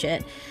much dumb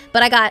shit.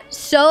 But I got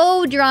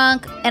so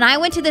drunk, and I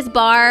went to this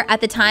bar.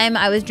 At the time,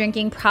 I was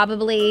drinking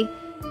probably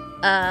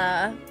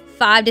 5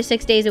 to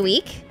 6 days a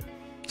week.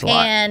 That's a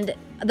lot. And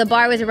the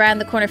bar was around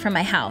the corner from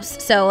my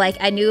house. So, like,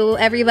 I knew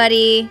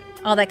everybody,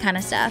 all that kind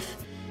of stuff.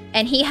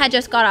 and he had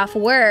just got off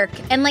work.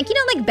 And like, you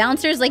know, like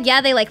bouncers, like,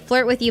 yeah, they like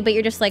flirt with you, but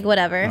you're just like,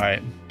 whatever.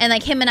 Right. And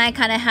like him and I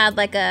kind of had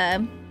like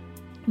a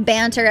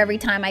banter every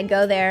time I'd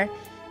go there.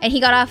 And he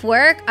got off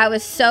work. I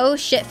was so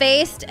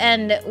shit-faced,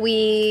 and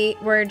we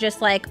were just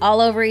like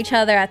all over each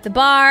other at the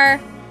bar.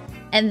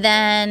 And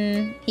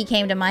then he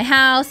came to my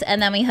house,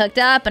 and then we hooked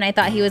up, and I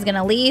thought he was going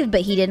to leave,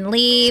 but he didn't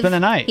leave. Spend the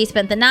night. He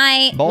spent the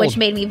night, Bold. which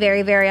made me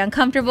very, very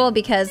uncomfortable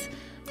because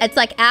it's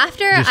like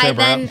after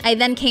I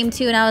then came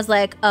to, and I was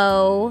like,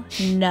 oh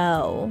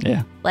no.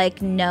 Yeah.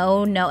 Like,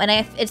 no. And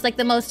it's like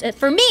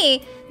for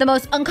me, the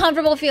most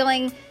uncomfortable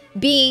feeling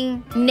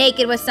being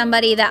naked with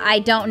somebody that I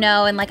don't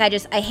know. And like,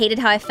 I hated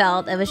how I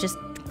felt. It was just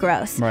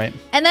gross. Right.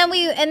 And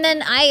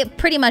then I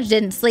pretty much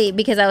didn't sleep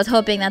because I was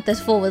hoping that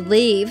this fool would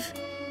leave.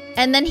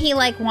 And then he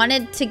like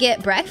wanted to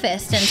get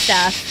breakfast and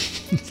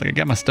stuff. It's like, I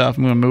got my stuff.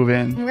 I'm going to move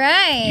in.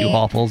 Right.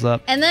 U-Haul pulls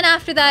up. And then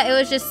after that, it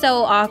was just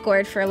so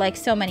awkward for like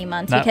so many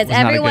months That because was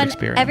not a good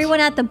experience.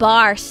 everyone at the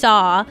bar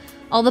saw,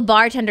 all the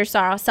bartenders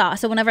saw.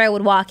 So whenever I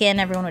would walk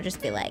in, everyone would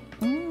just be like,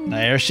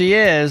 There she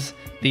is.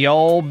 The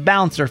old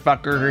bouncer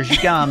fucker. Here she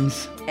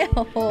comes. You're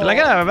like,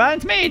 oh,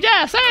 it's me,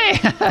 Jess. Hey.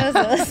 it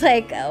was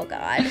like, oh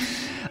God.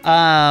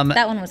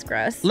 That one was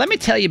gross. Let me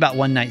tell you about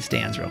one night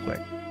stands real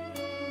quick.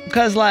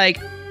 Because, like,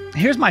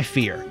 here's my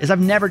fear, is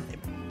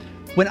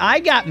when I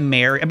got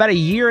married, about a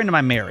year into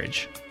my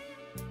marriage,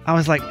 I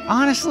was like,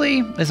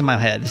 honestly, this is my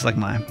head, this is like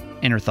my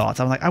inner thoughts.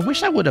 I was like, I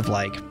wish I would have,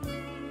 like,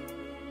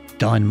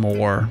 done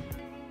more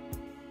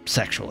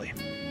sexually.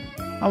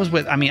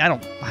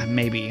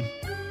 Maybe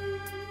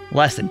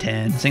less than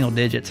 10, single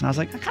digits. And I was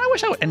like, I kind of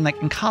wish I would. And like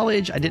in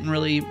college, I've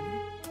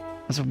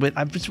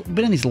just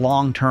been in these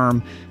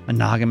long-term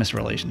monogamous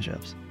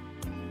relationships.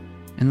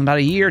 And about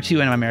a year or two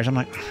into my marriage, I'm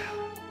like,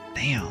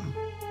 damn.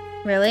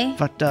 Really?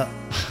 Fucked up.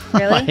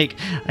 Really? Like,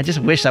 I just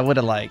wish I would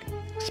have like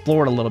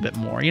explored a little bit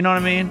more. You know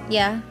what I mean?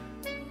 Yeah.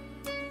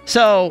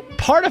 So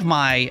part of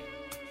my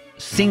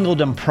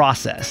singledom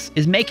process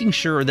is making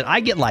sure that I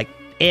get like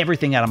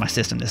everything out of my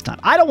system this time.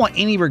 I don't want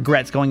any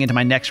regrets going into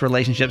my next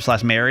relationship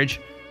 /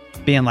 marriage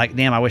being like,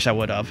 damn, I wish I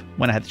would have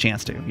when I had the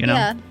chance to, you know?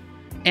 Yeah.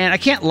 And I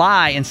can't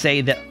lie and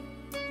say that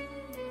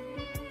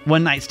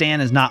one night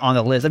stand is not on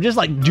the list. I'm just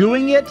like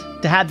doing it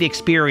to have the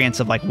experience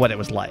of like what it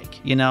was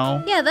like, you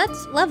know? Yeah,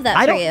 love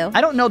that for you.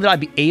 I don't know that I'd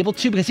be able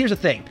to, because here's the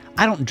thing.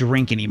 I don't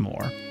drink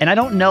anymore. And I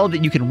don't know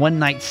that you can one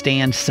night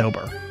stand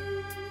sober.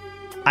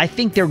 I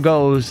think sex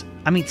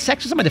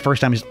with somebody the first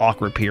time is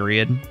awkward,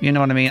 period. You know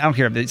what I mean? I don't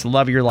care if it's the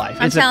love of your life.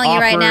 I'm telling you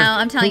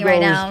right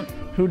now.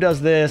 Who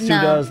does this? No,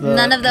 who does that?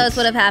 none of those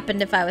would have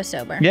happened if I was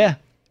sober. Yeah.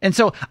 And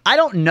so I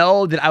don't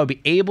know that I would be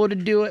able to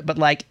do it, but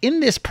like in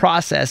this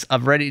process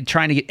of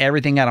trying to get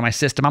everything out of my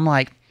system, I'm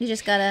like, you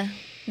just gotta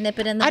nip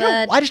it in the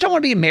bud. I just don't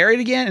want to be married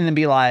again and then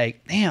be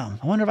like, damn,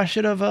 I wonder if I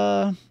should have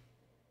done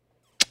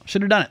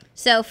it.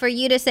 So for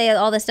you to say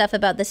all this stuff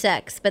about the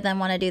sex, but then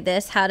want to do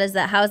this, how is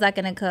that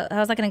gonna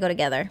go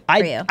together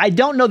for you? I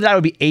don't know that I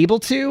would be able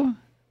to,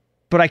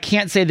 but I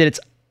can't say that it's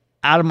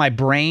out of my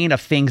brain of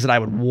things that I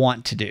would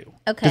want to do.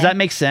 Okay. Does that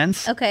make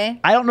sense? Okay.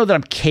 I don't know that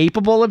I'm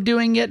capable of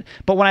doing it,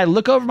 but when I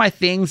look over my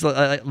things,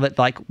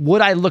 like,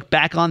 would I look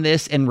back on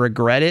this and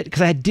regret it?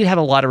 Because I did have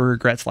a lot of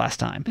regrets last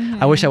time.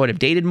 Mm-hmm. I wish I would have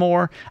dated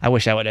more. I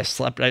wish I would have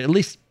slept, at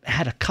least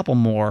had a couple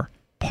more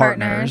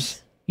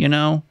partners. You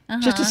know?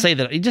 Just to say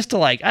that, just to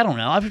like, I don't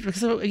know.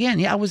 So again,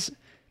 yeah, I was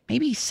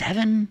maybe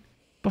 7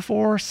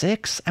 before,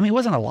 6. I mean, it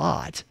wasn't a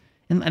lot.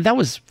 And that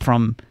was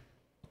from,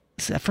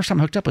 the first time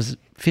I hooked up was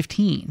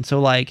 15. So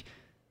like, it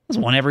was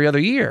one every other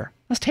year.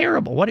 That's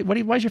terrible. Why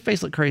does your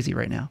face look crazy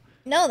right now?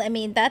 No, I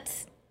mean,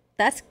 that's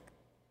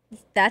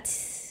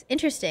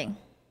interesting.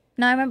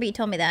 No, I remember you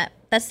told me that.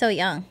 That's so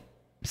young.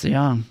 So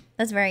young.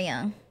 That's very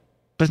young.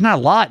 But it's not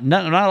a lot.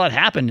 Not a lot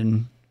happened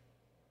in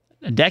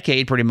a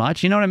decade, pretty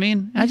much. You know what I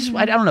mean? I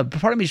don't know.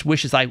 Part of me just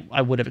wishes I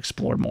would have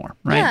explored more,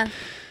 right? Yeah.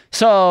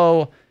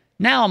 So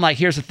now I'm like,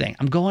 here's the thing.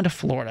 I'm going to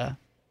Florida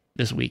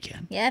this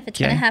weekend. Yeah, if it's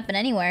going to happen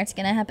anywhere, it's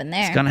going to happen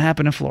there. It's going to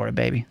happen in Florida,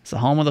 baby. It's the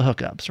home of the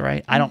hookups,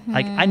 right?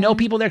 I know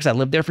people there because I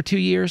lived there for 2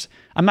 years.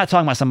 I'm not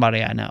talking about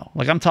somebody I know.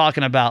 Like, I'm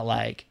talking about,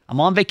 like, I'm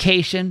on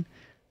vacation.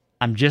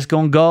 I'm just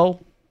going to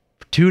go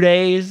for 2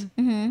 days.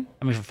 Mm-hmm.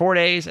 I mean, for 4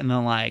 days. And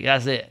then, like,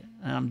 that's it.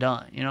 And I'm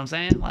done. You know what I'm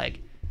saying? Like,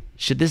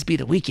 should this be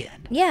the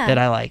weekend that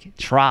I, like,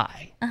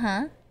 try?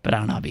 Uh-huh. But I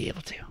don't know I'll be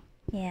able to.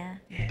 Yeah.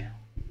 Yeah.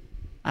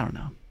 I don't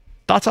know.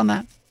 Thoughts on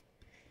that?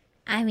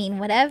 I mean,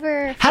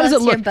 whatever How does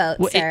it look? Your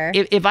boat, sir.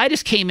 If I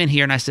just came in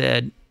here and I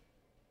said,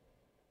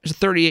 there's a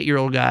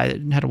 38-year-old guy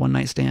that had a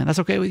one-night stand, that's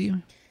okay with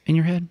you? In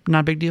your head?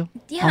 Not a big deal?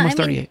 Yeah, Almost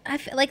I mean, 38. I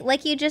feel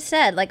like you just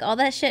said, like, all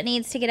that shit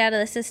needs to get out of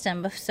the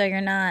system so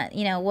you're not,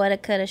 woulda,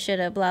 coulda,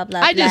 shoulda, blah,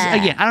 blah, blah. I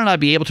don't know I'd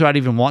be able to, I'd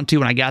even want to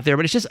when I got there,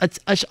 but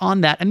it's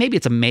on that, and maybe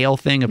it's a male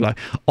thing of like,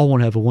 I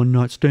want to have a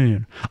one-night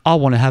stand. I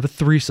want to have a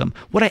threesome.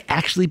 Would I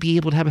actually be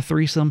able to have a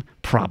threesome?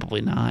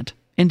 Probably not.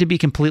 And to be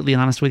completely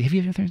honest with you, have you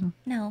ever had a threesome?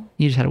 No.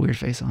 You just had a weird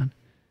face on.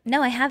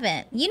 No, I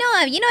haven't.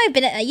 I've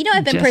been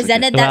Jessica.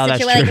 presented Well, that that's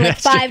situation true.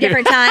 like That's 5 true.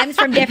 different times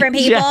from different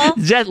people.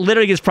 Jess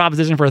literally gets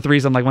propositioned for a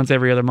threesome like once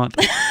every other month.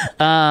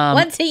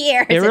 Once a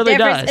year. It's it really a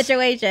different does.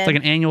 situation. It's like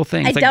an annual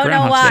thing. I It's like don't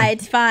know Groundhog's why. Day.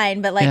 It's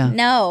fine, but like,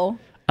 no.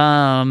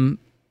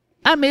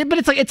 I mean, but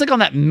it's like on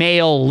that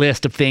male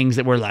list of things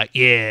that we're like,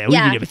 yeah, we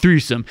need to have a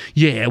threesome.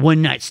 Yeah,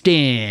 one night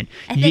stand.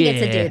 I think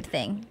it's a dude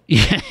thing.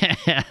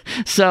 Yeah.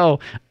 So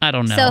I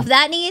don't know. So if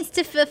that needs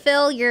to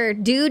fulfill your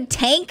dude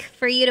tank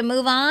for you to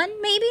move on,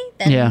 maybe,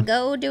 then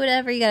go do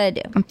whatever you gotta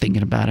do. I'm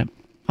thinking about it.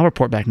 I'll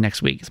report back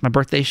next week. It's my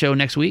birthday show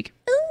next week.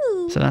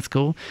 Ooh. So that's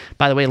cool.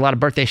 By the way, a lot of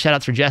birthday shout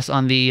outs for Jess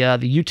on the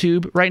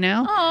YouTube right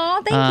now.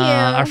 Oh, thank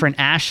you. Our friend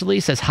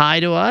Ashley says hi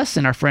to us,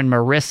 and our friend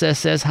Marissa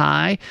says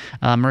hi.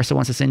 Marissa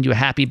wants to send you a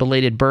happy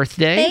belated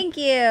birthday. Thank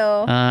you.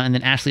 And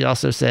then Ashley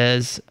also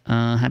says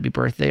happy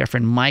birthday. Our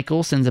friend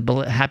Michael sends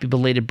a happy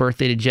belated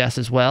birthday to Jess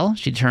as well.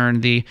 She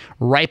turned the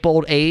ripe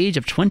old age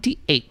of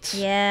 28.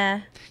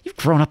 Yeah. You've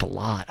grown up a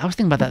lot. I was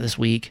thinking about that this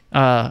week.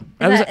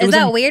 Is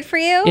that weird for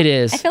you? It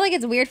is. I feel like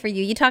it's weird for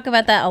you. You talk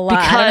about that a lot.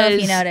 I don't know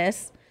if you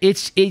notice.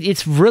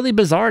 It's really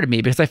bizarre to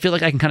me because I feel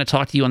like I can kind of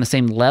talk to you on the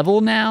same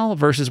level now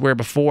versus where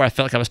before I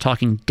felt like I was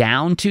talking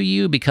down to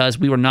you because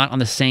we were not on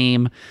the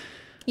same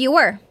You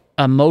were.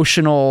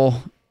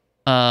 emotional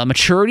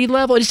maturity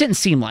level. It just didn't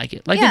seem like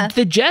it. Like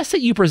the Jess that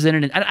you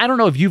presented, and I don't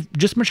know if you've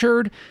just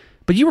matured,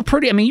 but you were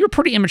pretty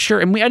immature.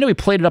 And I know we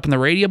played it up on the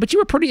radio, but you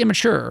were pretty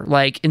immature,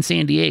 like in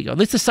San Diego.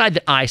 That's the side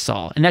that I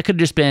saw. And that could have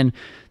just been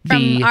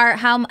From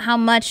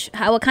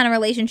what kind of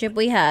relationship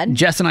we had.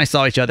 Jess and I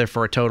saw each other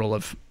for a total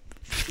of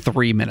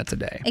 3 minutes a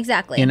day.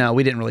 Exactly.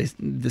 We didn't really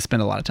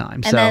spend a lot of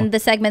time. And then the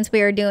segments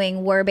we were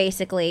doing were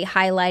basically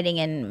highlighting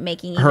and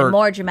making even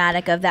more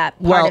dramatic of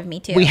that part of me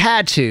too. We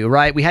had to,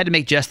 right? We had to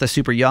make Jess the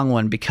super young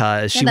one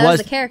because she that was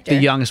was the character. the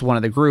youngest one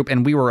of the group,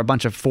 and we were a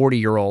bunch of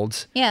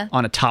 40-year-olds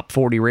on a top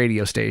 40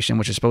 radio station,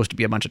 which is supposed to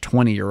be a bunch of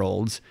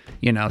 20-year-olds,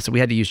 So we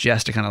had to use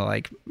Jess to kind of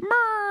like,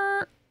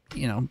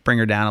 bring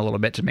her down a little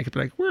bit to make it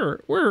like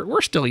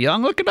we're still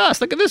young. Look at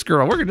us. Look at this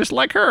girl. We're just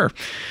like her.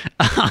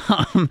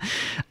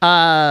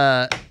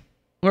 Where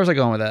was I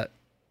going with that?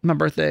 My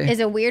birthday. Is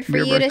it weird for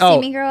you to see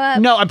me grow up?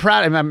 No, I'm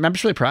proud. I'm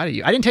just really proud of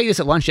you. I didn't tell you this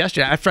at lunch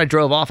yesterday. After I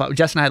drove off,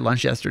 Jess and I had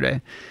lunch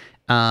yesterday.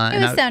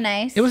 It was so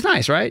nice. It was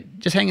nice, right?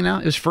 Just hanging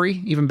out. It was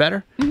free, even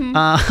better. Mm-hmm.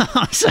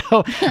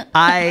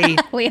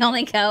 We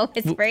only go.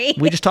 It's free.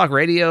 We just talk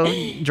radio,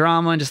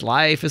 drama, and just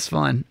life. It's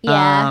fun.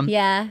 Yeah,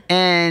 yeah.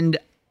 And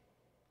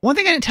one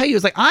thing I didn't tell you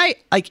is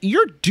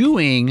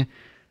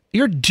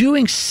you're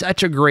doing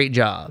such a great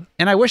job.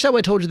 And I wish I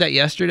would have told you that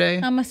yesterday.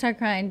 I'm gonna start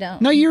crying.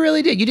 Don't. No, you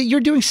really did.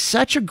 You're doing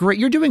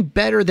you're doing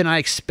better than I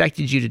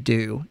expected you to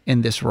do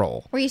in this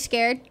role. Were you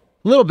scared?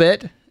 A little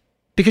bit,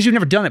 because you've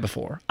never done it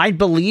before. I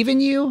believe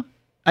in you.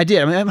 I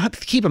did. I mean,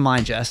 keep in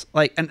mind, Jess,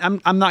 and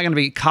I'm not going to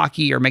be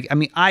cocky or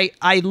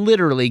I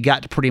literally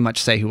got to pretty much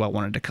say who I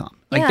wanted to come.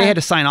 They had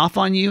to sign off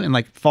on you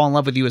and fall in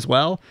love with you as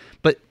well.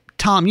 But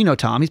Tom,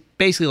 Tom, he's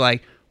basically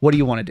like, what do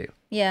you want to do?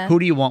 Yeah. Who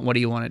do you want? What do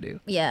you want to do?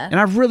 Yeah. And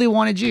I really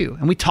wanted you.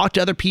 And we talked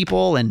to other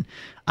people, and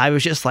I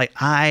was just like,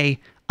 I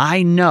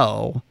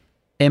know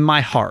in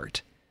my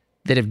heart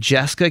that if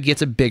Jessica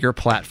gets a bigger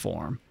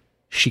platform,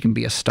 she can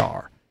be a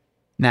star.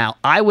 Now,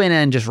 I went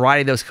in just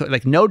writing those,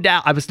 no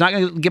doubt. I was not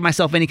going to give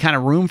myself any kind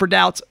of room for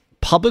doubts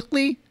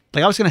publicly.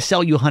 I was going to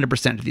sell you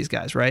 100% to these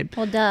guys, right?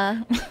 Well, duh.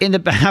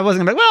 I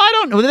wasn't like, well, I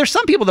don't know. There's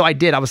some people though I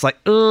did. I was like,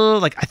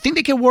 I think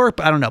they can work,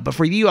 but I don't know. But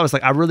for you, I was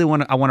like, I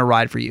want to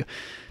ride for you.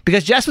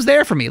 Because Jess was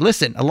there for me.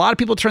 Listen, a lot of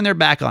people turned their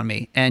back on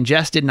me, and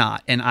Jess did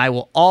not. And I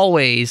will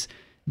always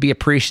be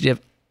appreciative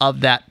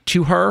of that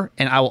to her,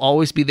 and I will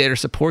always be there to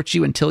support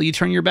you until you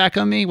turn your back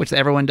on me, which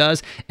everyone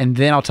does, and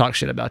then I'll talk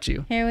shit about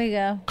you. Here we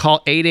go.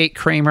 Call 88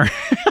 Kramer,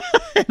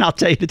 and I'll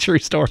tell you the true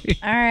story.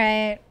 All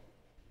right.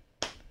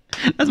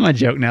 That's my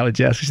joke now with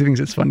Jess. She thinks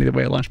it's funny the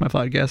way I launch my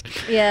podcast.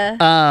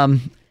 Yeah.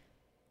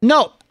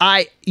 No,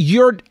 I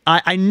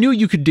knew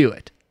you could do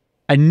it.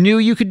 I knew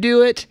you could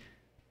do it.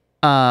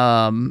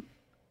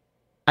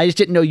 I just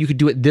didn't know you could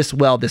do it this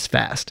well, this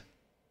fast.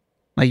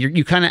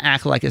 You kind of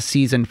act like a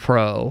seasoned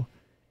pro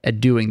at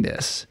doing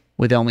this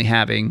with only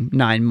having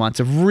 9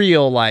 months of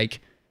real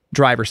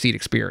driver's seat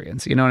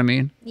experience. You know what I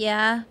mean?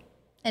 Yeah.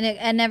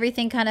 And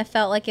everything kind of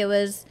felt like it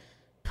was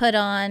put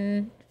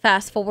on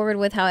fast forward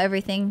with how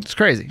everything It's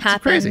crazy. happened.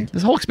 It's crazy.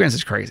 This whole experience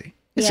is crazy.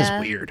 It's Yeah. just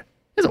weird.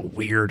 It's a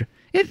weird.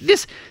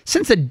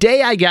 Since the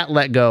day I got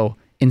let go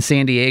in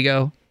San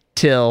Diego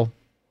till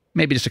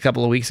maybe just a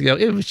couple of weeks ago,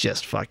 it was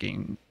just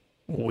fucking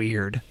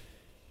weird.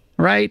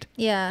 Right?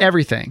 Yeah.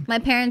 Everything. My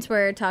parents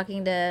were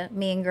talking to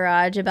me in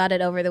garage about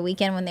it over the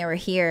weekend when they were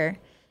here,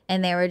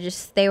 and they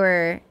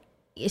were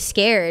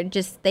scared.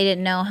 Just they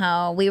didn't know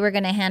how we were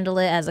going to handle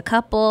it as a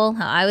couple,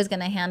 how I was going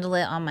to handle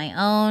it on my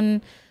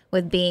own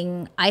with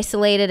being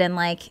isolated, and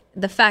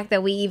the fact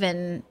that we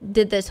even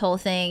did this whole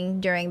thing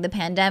during the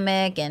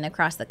pandemic and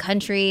across the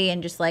country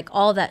and just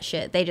all that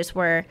shit. They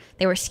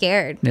were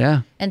scared.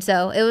 Yeah. And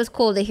so it was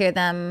cool to hear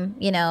them,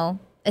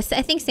 I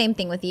think same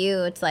thing with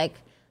you. It's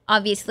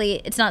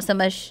obviously it's not so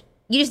much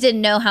You just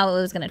didn't know how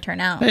it was going to turn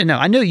out. I didn't know.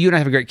 I knew you and I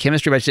have a great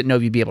chemistry, but I just didn't know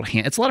if you'd be able to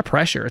handle. It's a lot of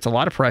pressure. It's a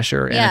lot of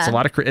pressure, and it's a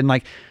lot of and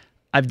like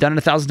I've done it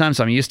 1,000 times,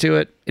 so I'm used to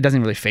it. It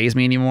doesn't really faze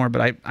me anymore.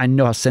 But I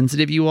know how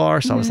sensitive you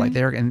are, so I was like,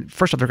 and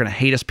first off, they're going to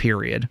hate us,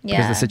 period,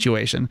 because of the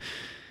situation.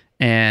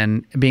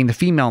 And being the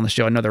female on the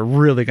show, I know they're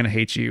really going to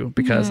hate you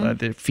because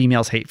the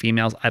females hate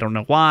females. I don't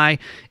know why.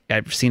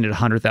 I've seen it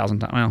 100,000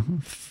 times.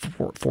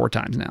 Well, four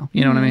times now.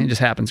 You know what I mean? It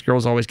just happens.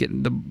 Girls always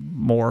get the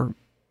more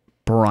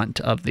brunt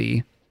of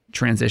the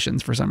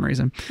transitions for some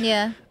reason.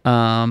 Yeah.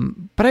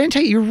 But I didn't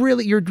tell you,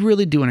 you're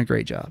really doing a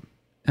great job.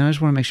 And I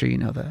just want to make sure you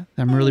know that.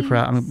 I'm really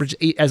proud.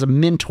 As a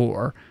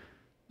mentor,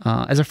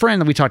 as a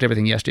friend, we talked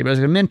everything yesterday, but as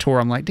a mentor,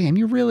 I'm like, damn,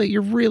 you're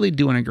really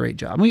doing a great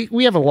job.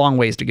 We have a long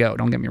ways to go.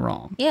 Don't get me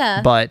wrong.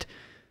 Yeah. But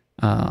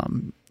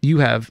you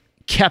have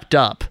kept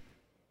up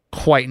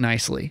quite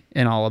nicely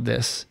in all of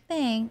this.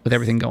 Thanks. With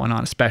everything going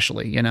on,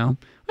 especially, we have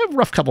a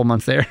rough couple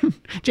months there.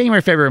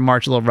 January, February,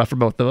 March, a little rough for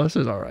both of us. It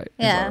was all right.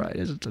 Yeah. It's all right.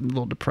 It's a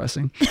little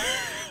depressing.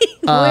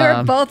 We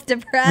were both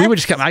depressed. We were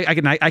just I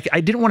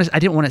didn't want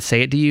to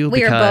say it to you.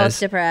 We were both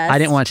depressed. I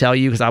didn't want to tell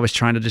you because I was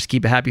trying to just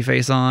keep a happy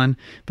face on,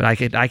 but I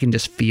can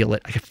just feel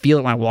it. I could feel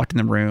it when I walked in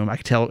the room. I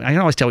can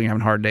always tell when you're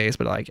having hard days,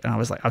 but I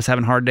was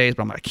having hard days,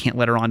 but I can't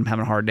let her on. I'm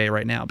having a hard day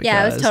right now because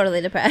I was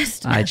totally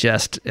depressed. I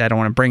don't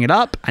want to bring it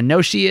up. I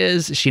know she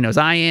is. She knows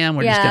I am.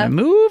 We're just gonna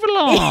move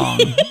along.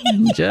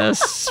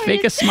 Just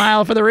fake a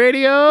smile for the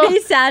radio. Be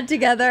sad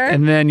together.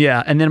 And then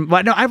I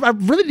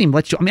really didn't even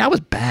let you. I mean, I was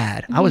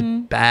bad. I was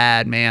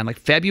bad, man. Like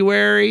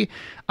February,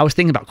 I was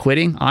thinking about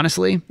quitting,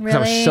 honestly.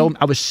 Really?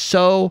 I was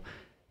so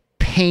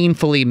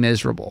painfully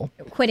miserable.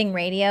 Quitting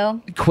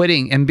radio?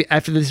 Quitting. And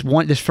after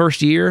this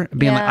first year,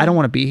 being like, I don't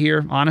want to be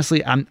here.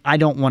 Honestly, I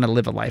don't want to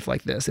live a life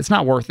like this. It's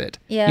not worth it.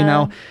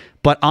 Yeah.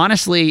 But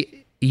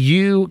honestly,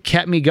 you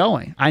kept me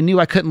going. I knew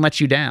I couldn't let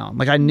you down.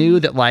 Like I knew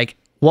that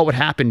what would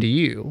happen to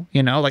you,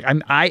 Like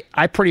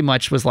I pretty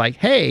much was like,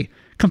 hey,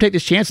 come take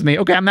this chance with me.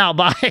 Okay, I'm out.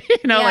 Bye.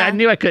 I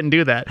knew I couldn't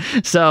do that.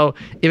 So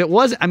if it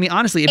was,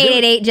 honestly,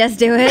 888, just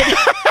do it.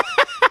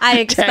 I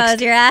expose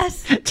your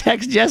ass.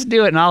 Text, just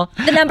do it, and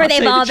the number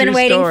they've all been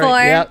waiting for.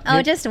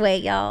 Yep. Just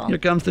wait, y'all. Here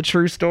comes the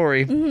true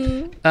story.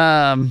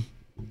 No,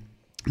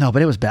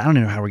 but it was bad. I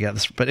don't know how we got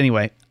this, but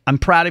anyway, I'm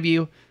proud of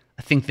you.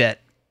 I think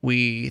that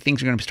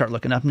things are going to start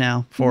looking up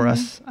now for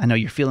us. I know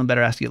you're feeling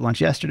better. I asked you at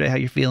lunch yesterday how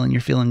you're feeling.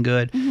 You're feeling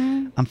good.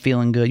 I'm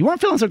feeling good. You weren't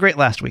feeling so great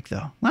last week,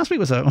 though. Last week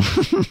was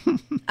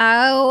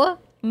Oh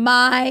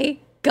my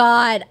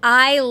God.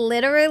 I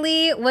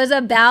literally was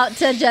about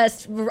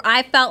to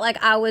I felt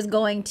like I was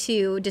going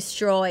to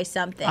destroy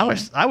something.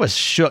 I was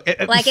shook.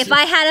 Like if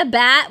I had a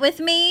bat with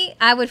me,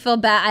 I would feel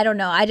bad. I don't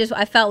know.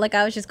 I felt like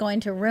I was just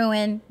going to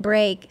ruin,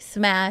 break,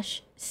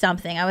 smash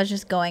something. I was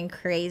just going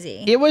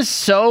crazy. It was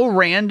so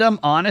random,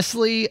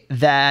 honestly,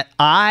 that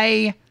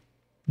I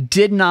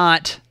did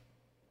not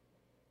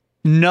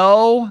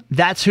know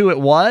that's who it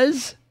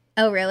was.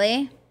 Oh,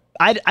 really?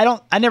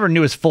 I never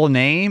knew his full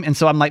name, and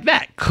so I'm like,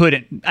 that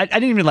couldn't. I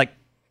didn't even I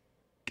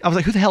was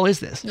like, who the hell is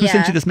this? Who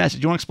sent you this message?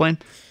 Do you want to explain?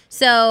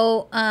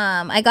 So,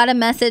 I got a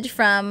message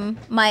from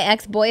my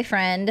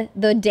ex-boyfriend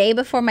the day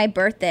before my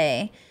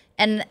birthday.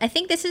 And I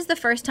think this is the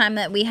first time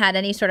that we had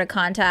any sort of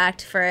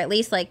contact for at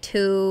least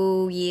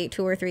 2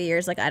 or 3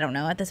 years. I don't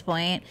know at this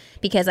point,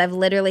 because I've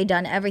literally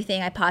done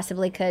everything I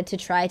possibly could to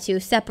try to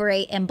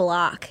separate and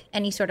block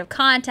any sort of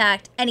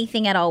contact,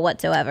 anything at all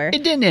whatsoever.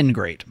 It didn't end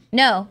great.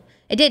 No,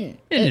 it didn't.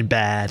 It ended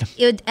bad.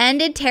 It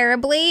ended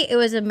terribly. It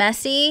was a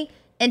messy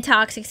and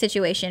toxic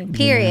situation,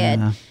 period.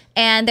 Yeah.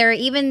 And there are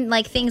even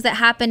things that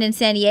happened in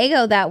San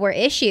Diego that were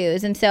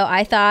issues. And so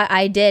I thought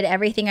I did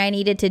everything I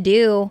needed to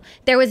do.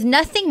 There was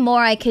nothing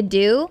more I could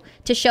do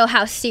to show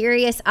how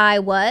serious I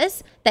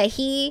was, that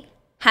he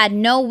had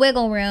no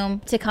wiggle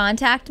room to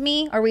contact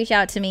me or reach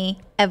out to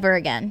me ever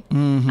again.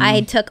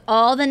 I took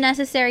all the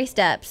necessary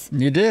steps.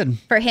 You did.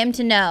 For him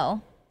to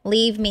know,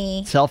 leave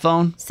me. Cell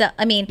phone?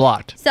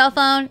 Blocked. Cell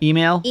phone.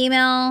 Email?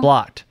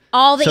 Blocked.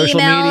 All the social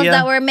emails media?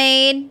 that were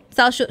made.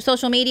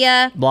 Social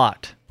media.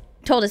 Blocked.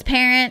 Told his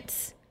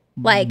parents,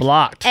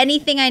 blocked.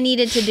 Anything I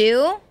needed to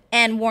do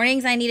and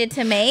warnings I needed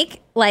to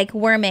make,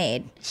 were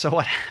made. So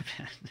what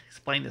happened?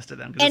 Explain this to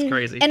them, because it's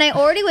crazy. And I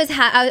already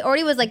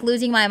was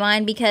losing my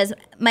mind, because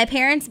my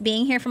parents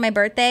being here for my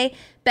birthday,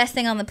 best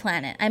thing on the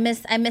planet. I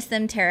miss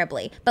them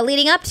terribly. But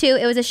leading up to,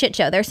 it was a shit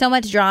show. There's so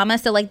much drama.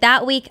 So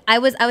that week, I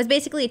was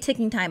basically a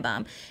ticking time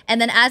bomb.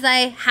 And then as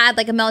I had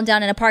a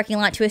meltdown in a parking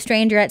lot to a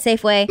stranger at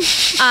Safeway,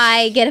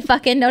 I get a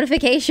fucking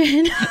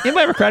notification. Anybody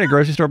ever cried at a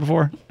grocery store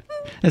before?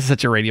 This is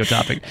such a radio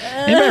topic.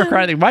 Anybody ever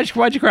cry?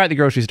 Why'd you cry at the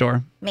grocery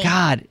store? Me.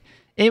 God.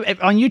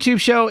 On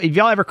YouTube show, if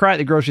y'all ever cry at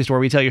the grocery store,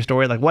 we tell your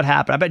story, what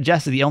happened. I bet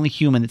Jess is the only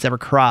human that's ever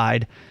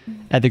cried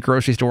at the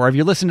grocery store. If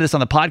you're listening to this on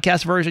the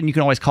podcast version, you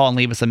can always call and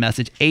leave us a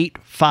message.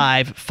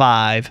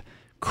 855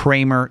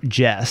 Kramer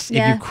Jess.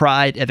 Yeah. If you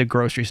cried at the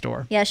grocery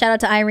store. Yeah, shout out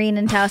to Irene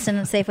in Towson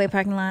at Safeway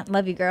parking lot.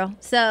 Love you, girl.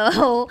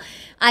 So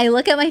I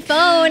look at my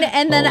phone,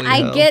 and then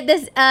I get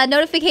this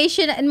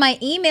notification in my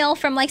email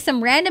from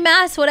some random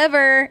ass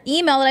whatever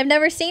email that I've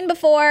never seen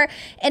before.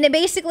 And it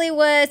basically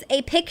was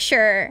a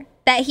picture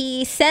that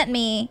he sent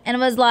me and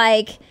was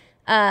like,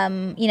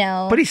 you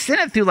know. But he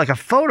sent it through like a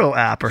photo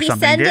app or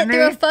something, He didn't sent it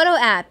through a photo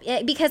app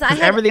because I had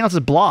everything else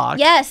is blocked.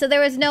 Yeah, so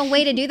there was no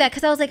way to do that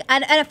because I was like,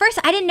 and at first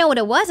I didn't know what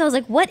it was. I was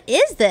like, what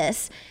is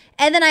this?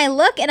 And then I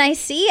look and I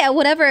see at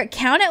whatever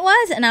account it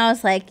was, and I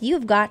was like,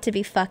 you've got to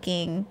be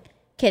fucking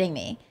kidding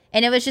me.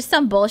 And it was just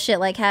some bullshit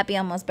like happy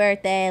almost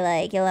birthday,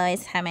 like you'll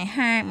always have my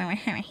heart.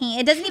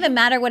 It doesn't even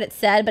matter what it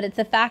said, but it's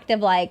the fact of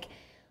like,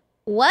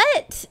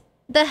 what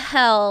the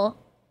hell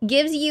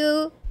gives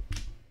you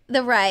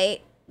the right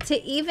to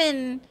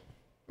even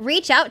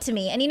reach out to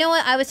me? And you know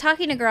what? I was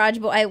talking to Garage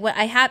Boy.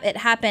 It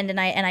happened, and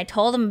I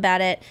told him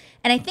about it.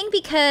 And I think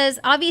because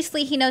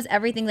obviously he knows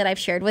everything that I've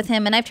shared with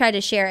him, and I've tried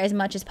to share as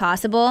much as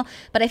possible.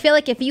 But I feel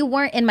like if you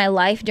weren't in my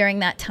life during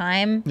that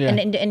time,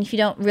 and if you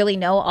don't really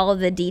know all of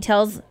the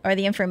details or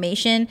the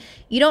information,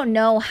 you don't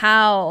know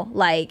how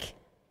like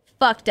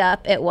fucked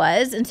up it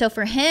was. And so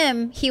for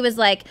him, he was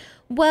like,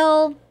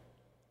 well,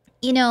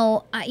 you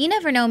know, you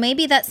never know.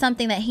 Maybe that's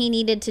something that he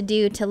needed to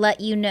do to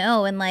let you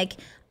know. And like,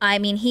 I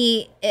mean,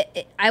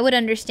 I would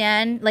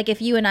understand, like,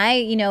 if you and I,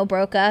 you know,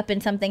 broke up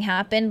and something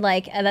happened,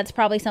 like, that's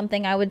probably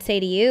something I would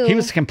say to you. He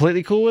was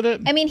completely cool with it?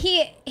 I mean,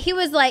 he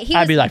was like...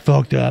 I'd be like,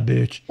 fuck that,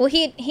 bitch. Well,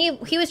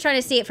 he was trying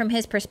to see it from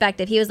his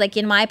perspective. He was like,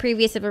 in my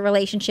previous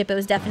relationship, it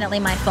was definitely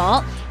my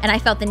fault, and I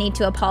felt the need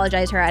to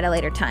apologize her at a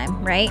later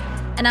time, right?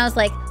 And I was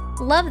like,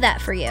 love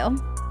that for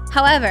you.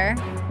 However,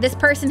 this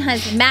person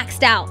has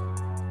maxed out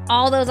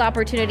all those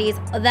opportunities.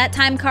 That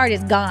time card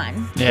is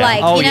gone. Yeah.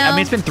 Like, oh, you know, yeah. I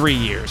mean, it's been 3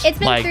 years. It's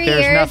been like, 3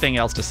 there's years. nothing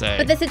else to say.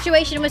 But the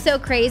situation was so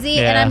crazy,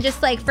 and I'm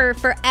just like,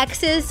 for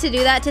exes to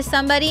do that to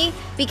somebody,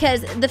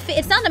 because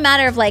it's not a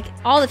matter of like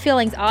all the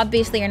feelings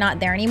obviously are not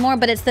there anymore,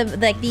 but it's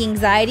the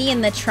anxiety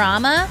and the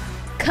trauma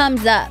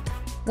comes up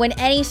when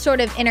any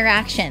sort of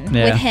interaction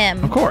with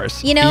him. Of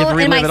course. You know,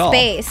 in my it all.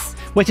 space.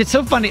 Which it's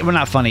so funny. Well,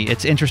 not funny.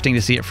 It's interesting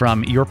to see it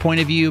from your point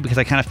of view, because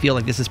I kind of feel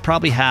like this is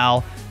probably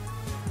how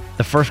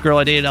the first girl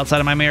I dated outside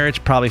of my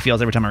marriage probably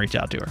feels every time I reach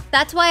out to her.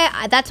 That's why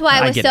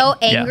I was so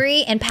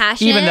angry and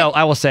passionate. Even though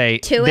I will say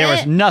there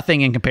was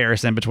nothing in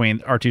comparison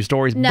between our two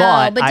stories.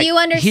 No, but do you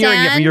understand?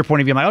 Hearing it from your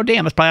point of view, I'm like, oh,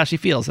 damn, that's probably how she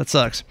feels. That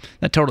sucks.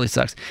 That totally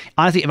sucks.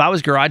 Honestly, if I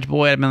was Garage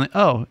Boy, I'd been like,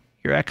 oh,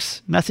 your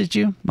ex messaged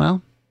you?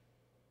 Well,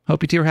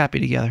 hope you two are happy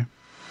together.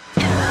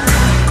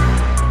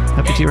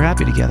 Hope you two are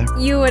happy together.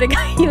 You would have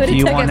took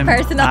it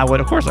personal. I would,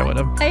 of course I would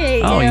have. I hate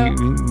you.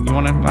 You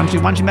want to? Why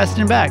don't you message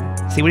him back?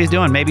 See what he's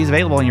doing. Maybe he's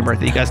available on your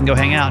birthday. You guys can go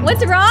hang out.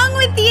 What's wrong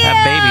with you?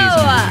 Have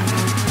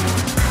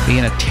babies. Be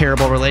in a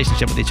terrible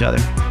relationship with each other.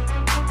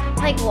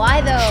 Like,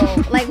 why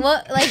though?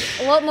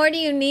 What more do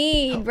you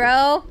need,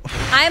 bro?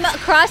 I'm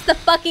across the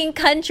fucking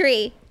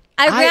country.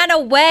 I ran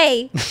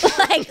away.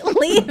 Like,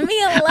 leave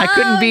me alone. I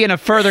couldn't be in a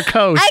further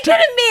coast. I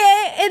couldn't be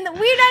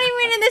we're not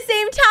even in the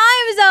same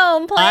time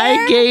zone,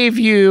 player. I gave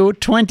you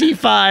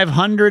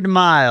 2,500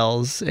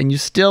 miles, and you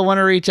still want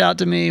to reach out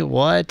to me?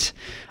 What?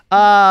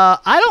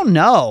 I don't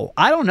know.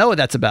 I don't know what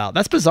that's about.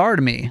 That's bizarre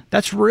to me.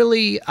 That's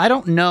really, I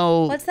don't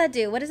know. What's that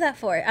do? What is that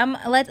for? I'm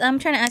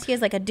trying to ask you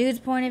as like a dude's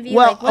point of view.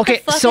 Well, like, what okay,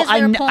 the fuck so is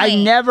their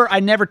point? I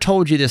never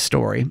told you this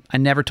story.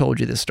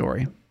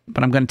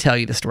 But I'm going to tell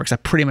you this story because I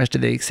pretty much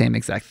did the same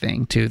exact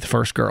thing to the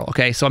first girl.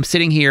 Okay, so I'm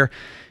sitting here.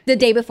 The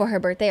day before her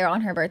birthday or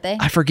on her birthday?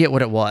 I forget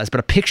what it was, but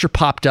a picture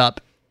popped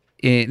up.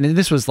 And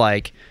this was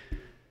like,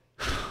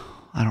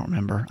 I don't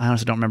remember. I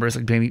honestly don't remember. It was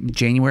like maybe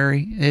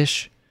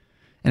January-ish.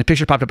 And a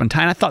picture popped up on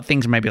time. I thought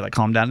things were maybe like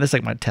calmed down. This is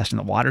like my testing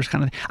the waters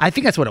kind of thing. I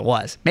think that's what it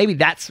was. Maybe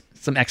that's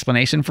some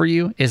explanation for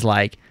you, is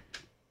like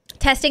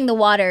testing the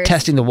waters.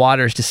 Testing the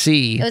waters to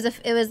see.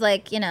 It was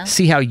like, you know.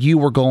 See how you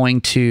were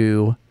going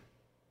to.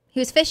 He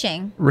was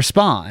fishing.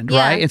 Respond, yeah.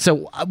 Right? And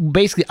so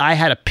basically I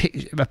had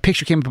a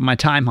picture came up on my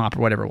Time Hop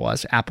or whatever it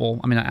was. Not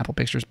Apple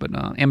Pictures, but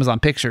Amazon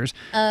Pictures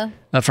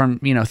from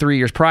 3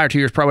 years prior, 2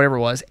 years prior, whatever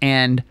it was.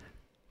 And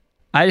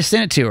I just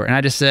sent it to her and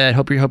I just said,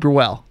 hope you're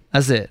well.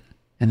 That's it.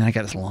 And then I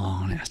got this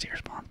long, nasty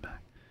response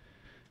back.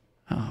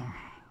 Oh.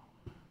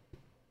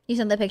 You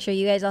sent the picture,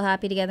 you guys all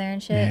happy together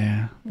and shit?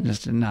 Yeah. It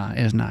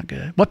was not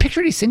good. What picture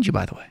did he send you,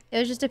 by the way? It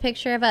was just a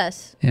picture of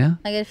us. Yeah?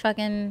 Like a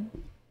fucking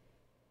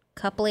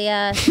coupley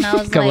ass. And I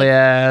was coupley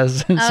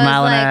ass,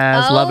 smiling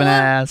ass, loving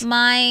ass.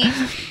 My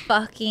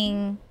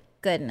fucking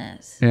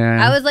goodness.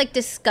 Yeah. I was like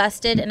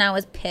disgusted and I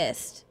was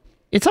pissed.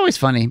 It's always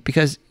funny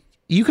because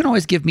you can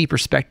always give me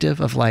perspective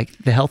of like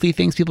the healthy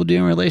things people do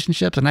in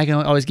relationships, and I can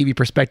always give you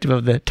perspective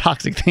of the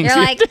toxic things.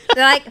 They're like,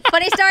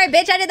 funny story,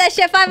 bitch. I did that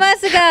shit 5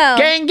 months ago.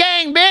 Gang,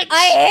 bitch.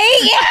 I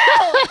hate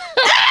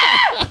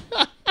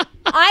you.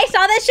 I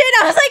saw that shit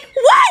and I was like,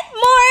 what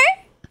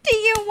more do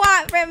you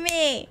want from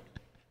me?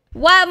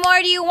 What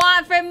more do you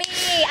want from me?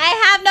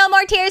 I have no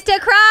more tears to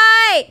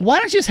cry. Why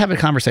don't you just have a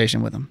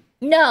conversation with him?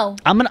 No.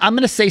 I'm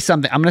gonna say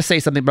something. I'm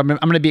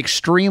gonna be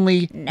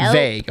extremely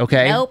vague.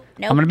 Okay. Nope.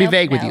 I'm gonna be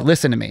vague with you.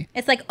 Listen to me.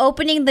 It's like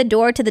opening the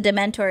door to the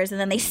Dementors, and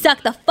then they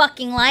suck the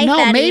fucking life out of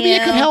you. No, maybe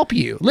it could help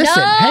you.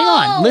 Listen, hang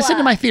on. Listen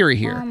to my theory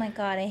here. Oh my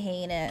God, I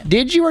hate it.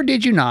 Did you or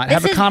did you not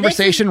have a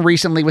conversation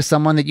recently with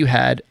someone that you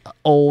had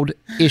old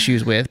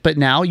issues with, but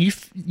now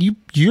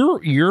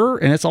you're,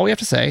 and that's all we have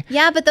to say.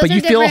 Yeah, but those are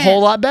you feel a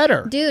whole lot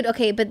better, dude.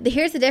 Okay, but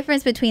here's the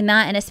difference between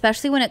that, and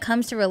especially when it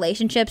comes to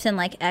relationships and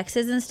like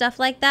exes and stuff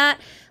like that.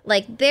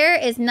 Like, there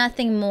is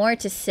nothing more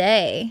to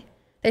say.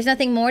 There's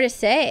nothing more to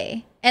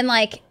say, and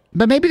like.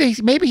 But maybe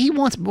he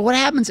wants. But what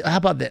happens? How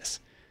about this?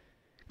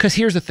 Because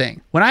here's the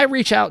thing: when I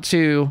reach out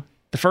to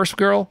the first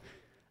girl,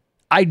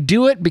 I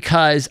do it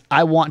because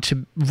I want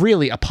to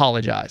really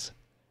apologize.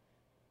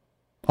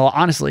 Well,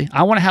 honestly,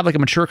 I want to have like a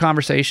mature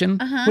conversation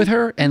with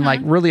her and like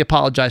really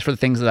apologize for the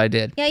things that I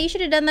did. Yeah, you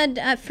should have done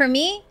that for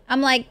me.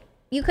 I'm like,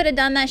 you could have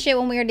done that shit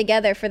when we were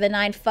together for the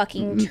 9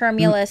 fucking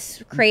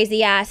tumultuous,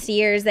 crazy ass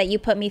years that you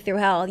put me through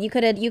hell. You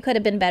could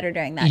have been better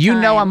during that time. You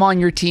know I'm on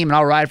your team and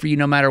I'll ride for you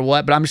no matter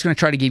what, but I'm just going to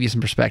try to give you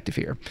some perspective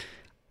here.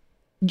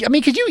 I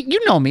mean, because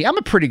you know me. I'm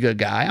a pretty good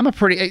guy. I'm a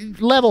pretty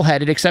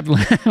level-headed, except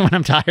when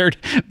I'm tired.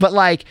 But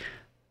like,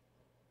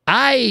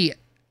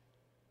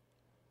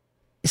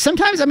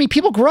 sometimes, I mean,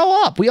 people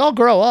grow up. We all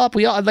grow up.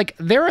 We all, like,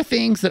 there are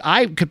things that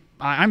I could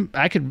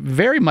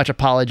very much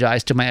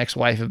apologize to my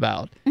ex-wife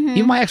about,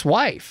 even my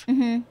ex-wife,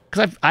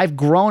 because I've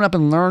grown up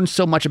and learned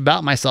so much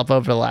about myself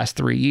over the last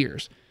 3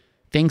 years.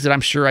 Things that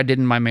I'm sure I did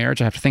in my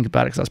marriage. I have to think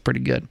about it because I was pretty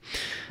good.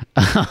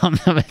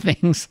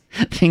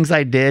 Things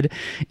I did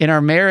in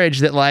our marriage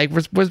that like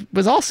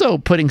was also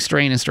putting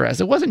strain and stress.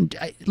 It wasn't.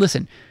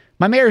 Listen,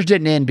 my marriage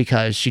didn't end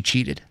because she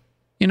cheated.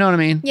 You know what I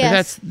mean?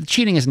 Yes. Like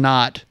cheating is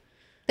not.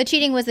 The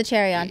cheating was the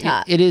cherry on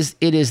top. It is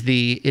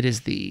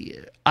the.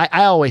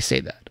 I always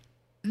say that.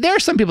 There are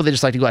some people that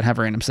just like to go out and have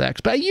random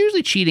sex, but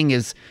usually cheating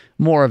is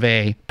more of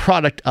a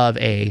product of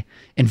a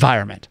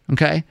environment.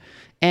 Okay.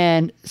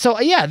 And so,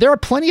 yeah, there are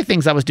plenty of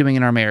things I was doing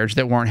in our marriage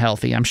that weren't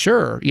healthy. I'm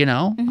sure, you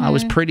know, I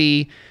was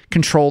pretty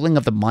controlling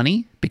of the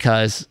money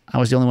because I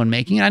was the only one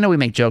making it. I know we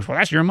make jokes, well,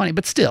 that's your money,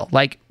 but still,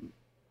 like,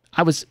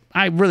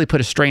 I really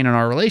put a strain on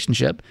our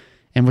relationship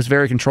and was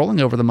very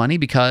controlling over the money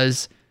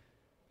because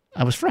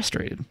I was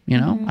frustrated, you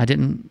know,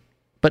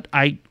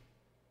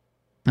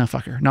 no,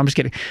 fuck her. No, I'm just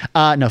kidding.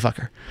 No, fuck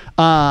her.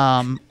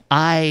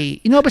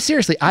 But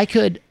seriously,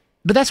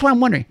 but that's why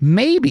I'm wondering,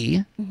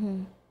 maybe,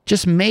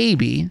 just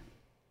maybe,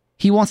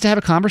 he wants to have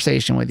a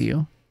conversation with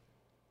you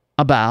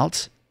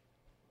about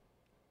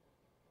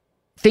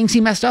things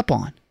he messed up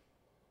on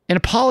and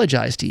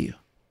apologize to you.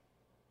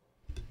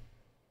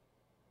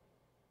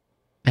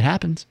 It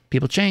happens.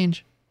 People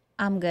change.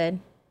 I'm good.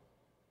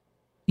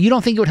 You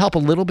don't think it would help a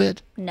little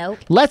bit? Nope.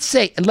 Let's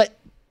say,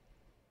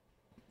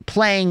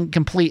 playing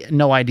complete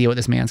no idea what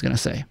this man's going to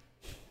say.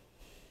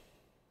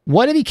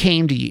 What if he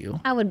came to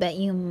you? I would bet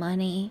you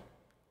money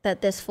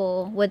that this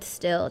fool would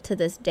still, to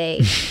this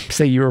day,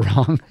 say you were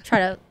wrong. Try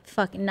to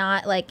fucking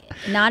not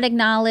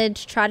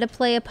acknowledge, try to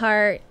play a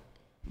part.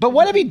 But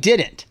what if he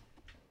didn't?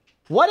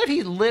 What if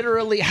he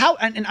literally,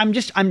 and I'm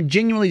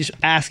genuinely just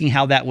asking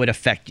how that would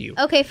affect you.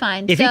 Okay,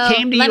 fine. If he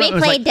came to you, let me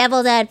play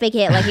devil's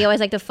advocate like you always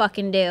like to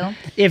fucking do.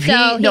 He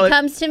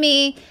comes to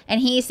me and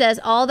he says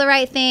all the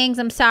right things.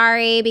 I'm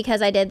sorry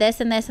because I did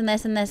this and this and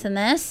this and this and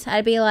this.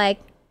 I'd be like,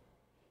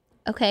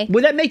 okay.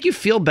 Would that make you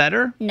feel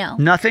better? No.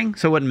 Nothing?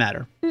 So it wouldn't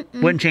matter?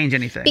 Wouldn't change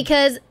anything?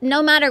 Because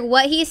no matter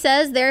what he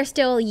says, there are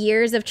still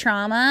years of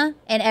trauma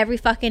and every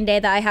fucking day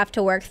that I have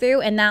to work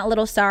through, and that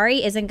little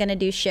sorry isn't going to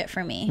do shit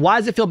for me. Why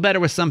does it feel better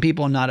with some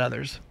people and not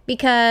others?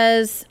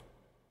 Because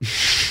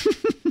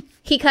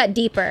he cut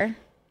deeper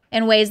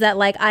in ways that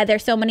like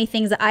there's so many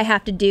things that I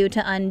have to do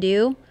to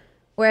undo,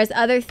 whereas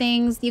other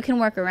things you can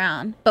work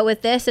around. But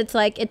with this, it's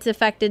like it's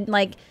affected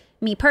like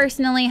me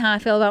personally, how I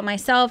feel about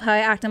myself, how I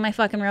act in my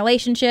fucking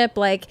relationship,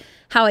 like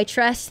how I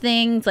trust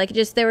things, like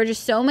there were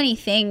just so many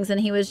things, and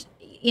he was,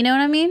 you know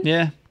what I mean?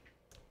 Yeah.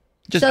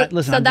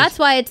 That's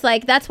why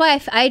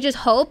I just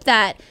hope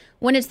that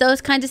when it's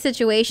those kinds of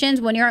situations,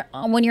 when you're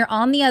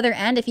on the other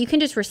end, if you can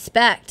just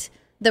respect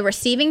the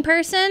receiving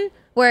person,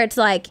 where it's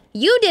like,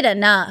 you did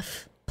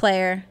enough,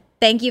 player.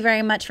 Thank you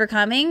very much for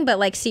coming, but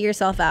like see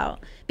yourself out,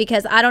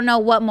 because I don't know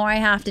what more I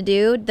have to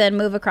do than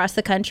move across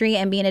the country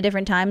and be in a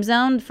different time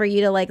zone for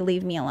you to like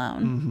leave me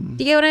alone.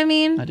 Do you get what I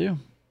mean? I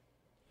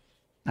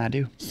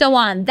do. So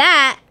on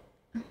that,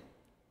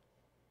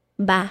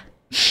 bye.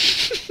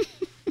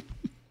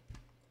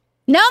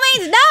 No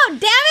means no, damn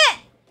it.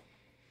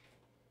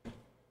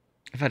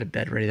 If I had a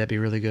bed ready, that'd be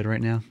really good right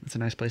now. It's a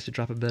nice place to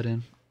drop a bed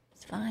in.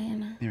 It's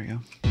fine. There we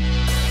go.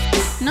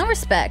 No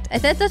respect.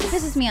 That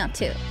pisses me off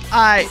too.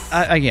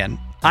 Again,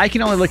 I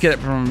can only look at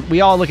it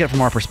we all look at it from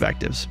our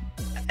perspectives.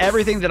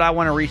 Everything that I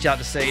want to reach out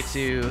to say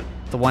to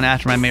the one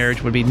after my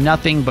marriage would be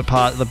nothing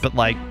but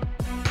like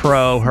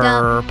pro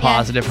her,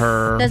 positive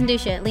her. Doesn't do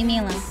shit. Leave me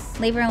alone.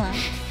 Leave her alone.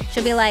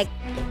 She'll be like,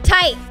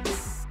 tight.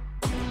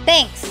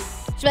 Thanks.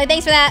 She'll be like,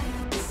 thanks for that.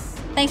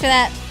 Thanks for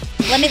that.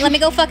 Let me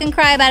go fucking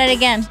cry about it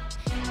again.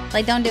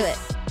 Like, don't do it.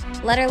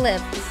 Let her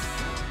live.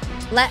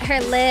 Let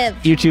her live.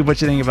 YouTube,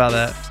 what you think about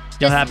that?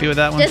 Y'all happy with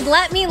that one? Just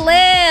let me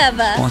live.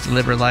 Wants to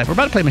live her life. We're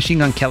about to play Machine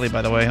Gun Kelly,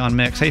 by the way, on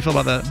Mix. How you feel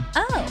about that?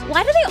 Oh,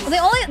 why do they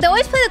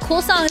always play the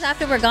cool songs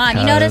after we're gone?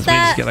 You notice We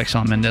that? just get like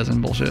Shawn Mendes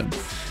and bullshit.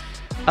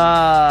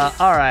 All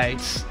right.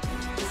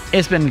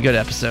 It's been a good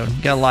episode.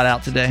 Got a lot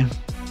out today.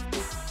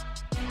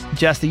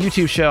 Jess, the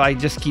YouTube show, I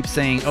just keep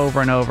saying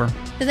over and over.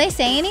 Did they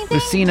say anything?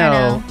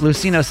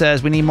 Lucino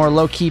says we need more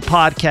low-key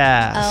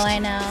podcasts. Oh, I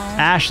know.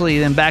 Ashley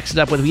then backs it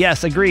up with,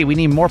 yes, agree. We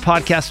need more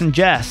podcasts from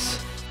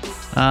Jess.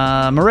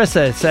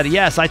 Marissa said,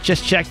 yes, I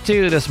just checked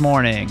too this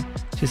morning.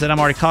 She said, I'm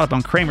already caught up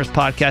on Kramer's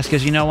podcast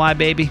because you know why,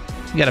 baby?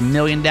 You got 1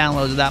 million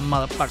downloads of that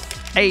motherfucker.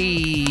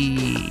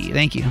 Hey,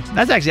 thank you.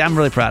 I'm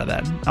really proud of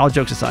that. All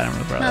jokes aside, I'm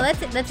really proud of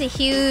that. That's a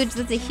huge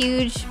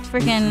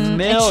freaking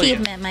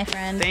achievement, my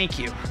friend. Thank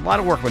you. A lot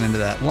of work went into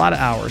that. A lot of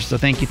hours. So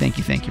thank you.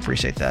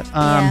 Appreciate that.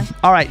 Yeah.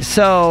 All right.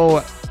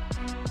 So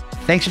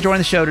thanks for joining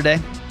the show today.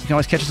 You can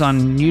always catch us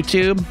on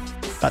YouTube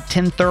about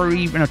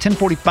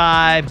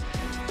 10:45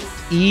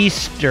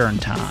 Eastern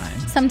time.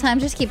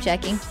 Sometimes just keep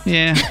checking.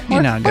 Yeah,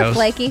 you know how it goes.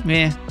 Flaky.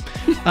 Yeah.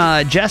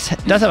 Jess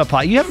does have a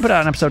pod. You haven't put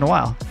out an episode in a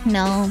while.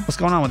 No. What's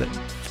going on with it?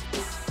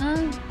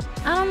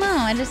 I don't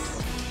know.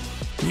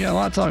 You got a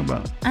lot to talk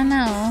about. I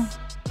know.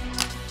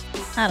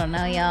 I don't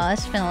know, y'all.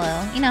 It's been a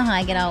little. You know how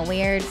I get all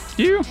weird.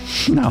 You?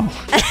 No.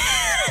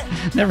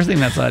 Never seen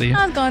that side of you.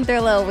 I was going through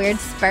a little weird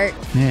spurt.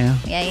 Yeah.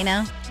 Yeah, you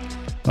know.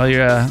 Well,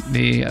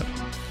 the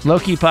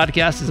Low-Key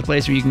Podcast is a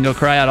place where you can go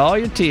cry out all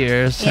your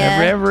tears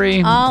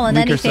every all and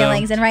week any or so.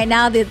 feelings. And right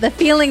now, the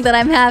feeling that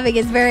I'm having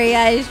is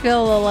I just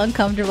feel a little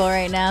uncomfortable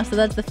right now. So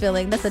that's the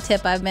feeling. That's the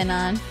tip I've been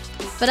on.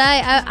 But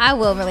I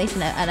will release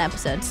an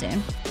episode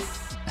soon.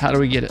 How do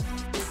we get it?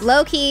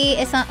 Low-Key,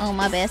 it's on. Oh,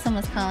 my bad.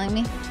 Someone's calling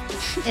me.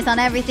 It's on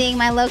everything.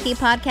 My Low-Key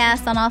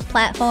Podcast on all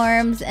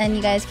platforms. And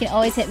you guys can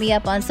always hit me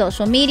up on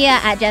social media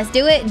at Just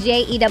Do It.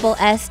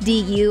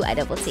 JESSDUITT.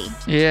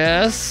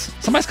 Yes.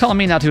 Somebody's calling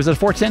me now, too. Is it a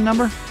 410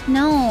 number?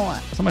 No.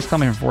 Somebody's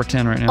calling me from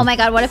 410 right now. Oh, my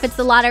God. What if it's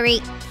the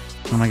lottery?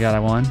 Oh, my God. I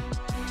won.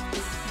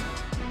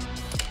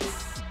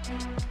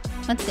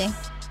 Let's see.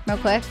 Real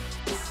quick.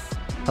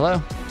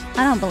 Hello?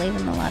 I don't believe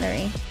in the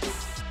lottery.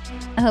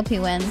 I hope he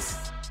wins.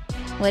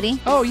 Would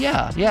he? Oh,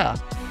 yeah. Oh,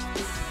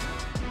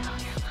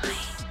 you're lying.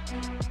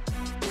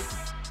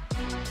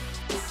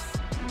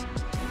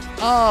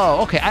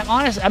 Oh, okay.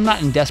 I'm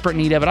not in desperate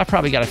need of it. I've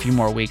probably got a few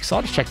more weeks, so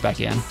I'll just check back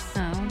in.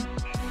 Oh.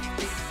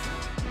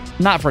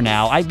 Not for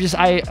now.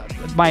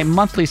 My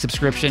monthly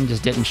subscription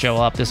just didn't show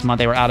up this month.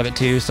 They were out of it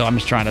too, so I'm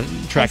just trying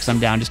to track some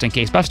down just in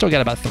case. But I've still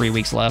got about 3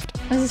 weeks left.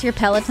 Was this your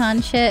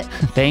Peloton shit?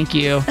 Thank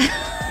you.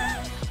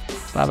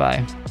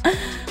 Bye-bye.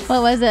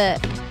 What was it?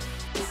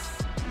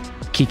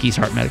 Kiki's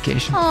heart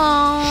medication.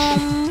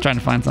 Aww. Trying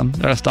to find some.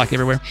 They're out of stock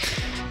everywhere.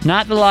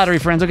 Not the lottery,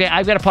 friends. Okay,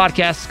 I've got a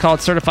podcast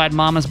called Certified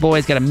Mama's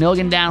Boys. Got 1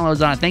 million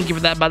downloads on it. Thank you for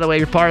that, by the way.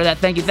 You're part of that.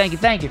 Thank you.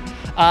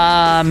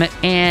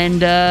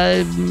 And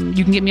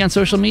you can get me on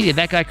social media.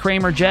 That guy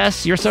Kramer.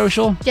 Jess, your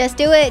social? Just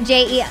Do It.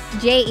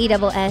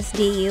 JESSDUITT.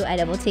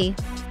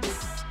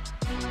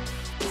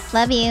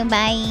 Love you.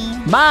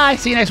 Bye. Bye.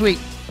 See you next week.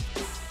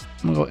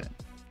 I'm going to go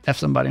F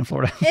somebody in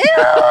Florida.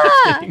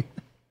 Ew.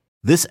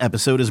 This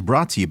episode is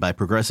brought to you by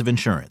Progressive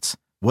Insurance.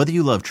 Whether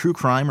you love true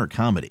crime or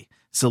comedy,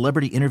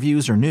 celebrity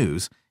interviews or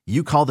news,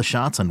 you call the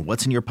shots on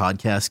what's in your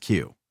podcast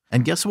queue.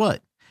 And guess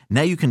what?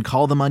 Now you can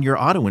call them on your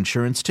auto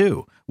insurance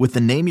too with the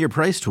Name Your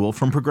Price tool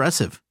from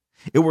Progressive.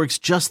 It works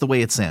just the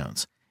way it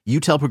sounds. You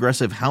tell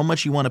Progressive how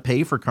much you want to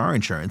pay for car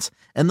insurance,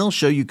 and they'll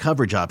show you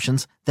coverage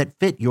options that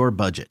fit your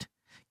budget.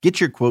 Get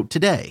your quote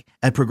today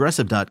at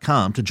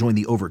Progressive.com to join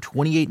the over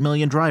 28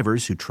 million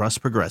drivers who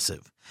trust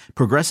Progressive.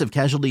 Progressive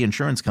Casualty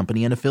Insurance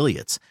Company and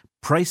Affiliates.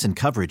 Price and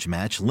coverage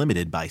match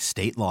limited by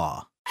state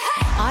law.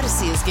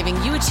 Odyssey is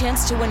giving you a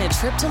chance to win a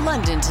trip to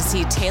London to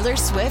see Taylor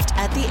Swift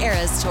at the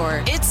Eras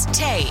Tour. It's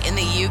Tay in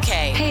the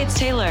UK. Hey, it's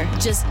Taylor.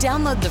 Just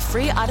download the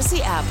free Odyssey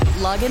app,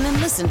 log in and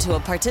listen to a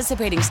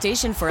participating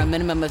station for a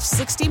minimum of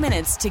 60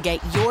 minutes to get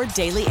your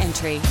daily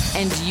entry.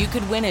 And you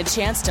could win a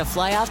chance to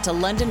fly off to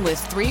London with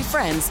 3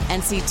 friends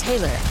and see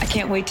Taylor. I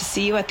can't wait to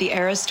see you at the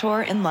Eras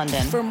Tour in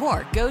London. For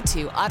more, go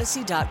to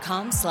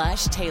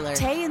odyssey.com/Taylor.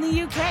 Tay in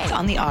the UK. It's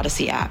on the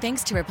Odyssey app.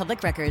 Thanks to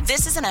Republic Records.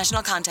 This is a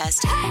national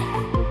contest.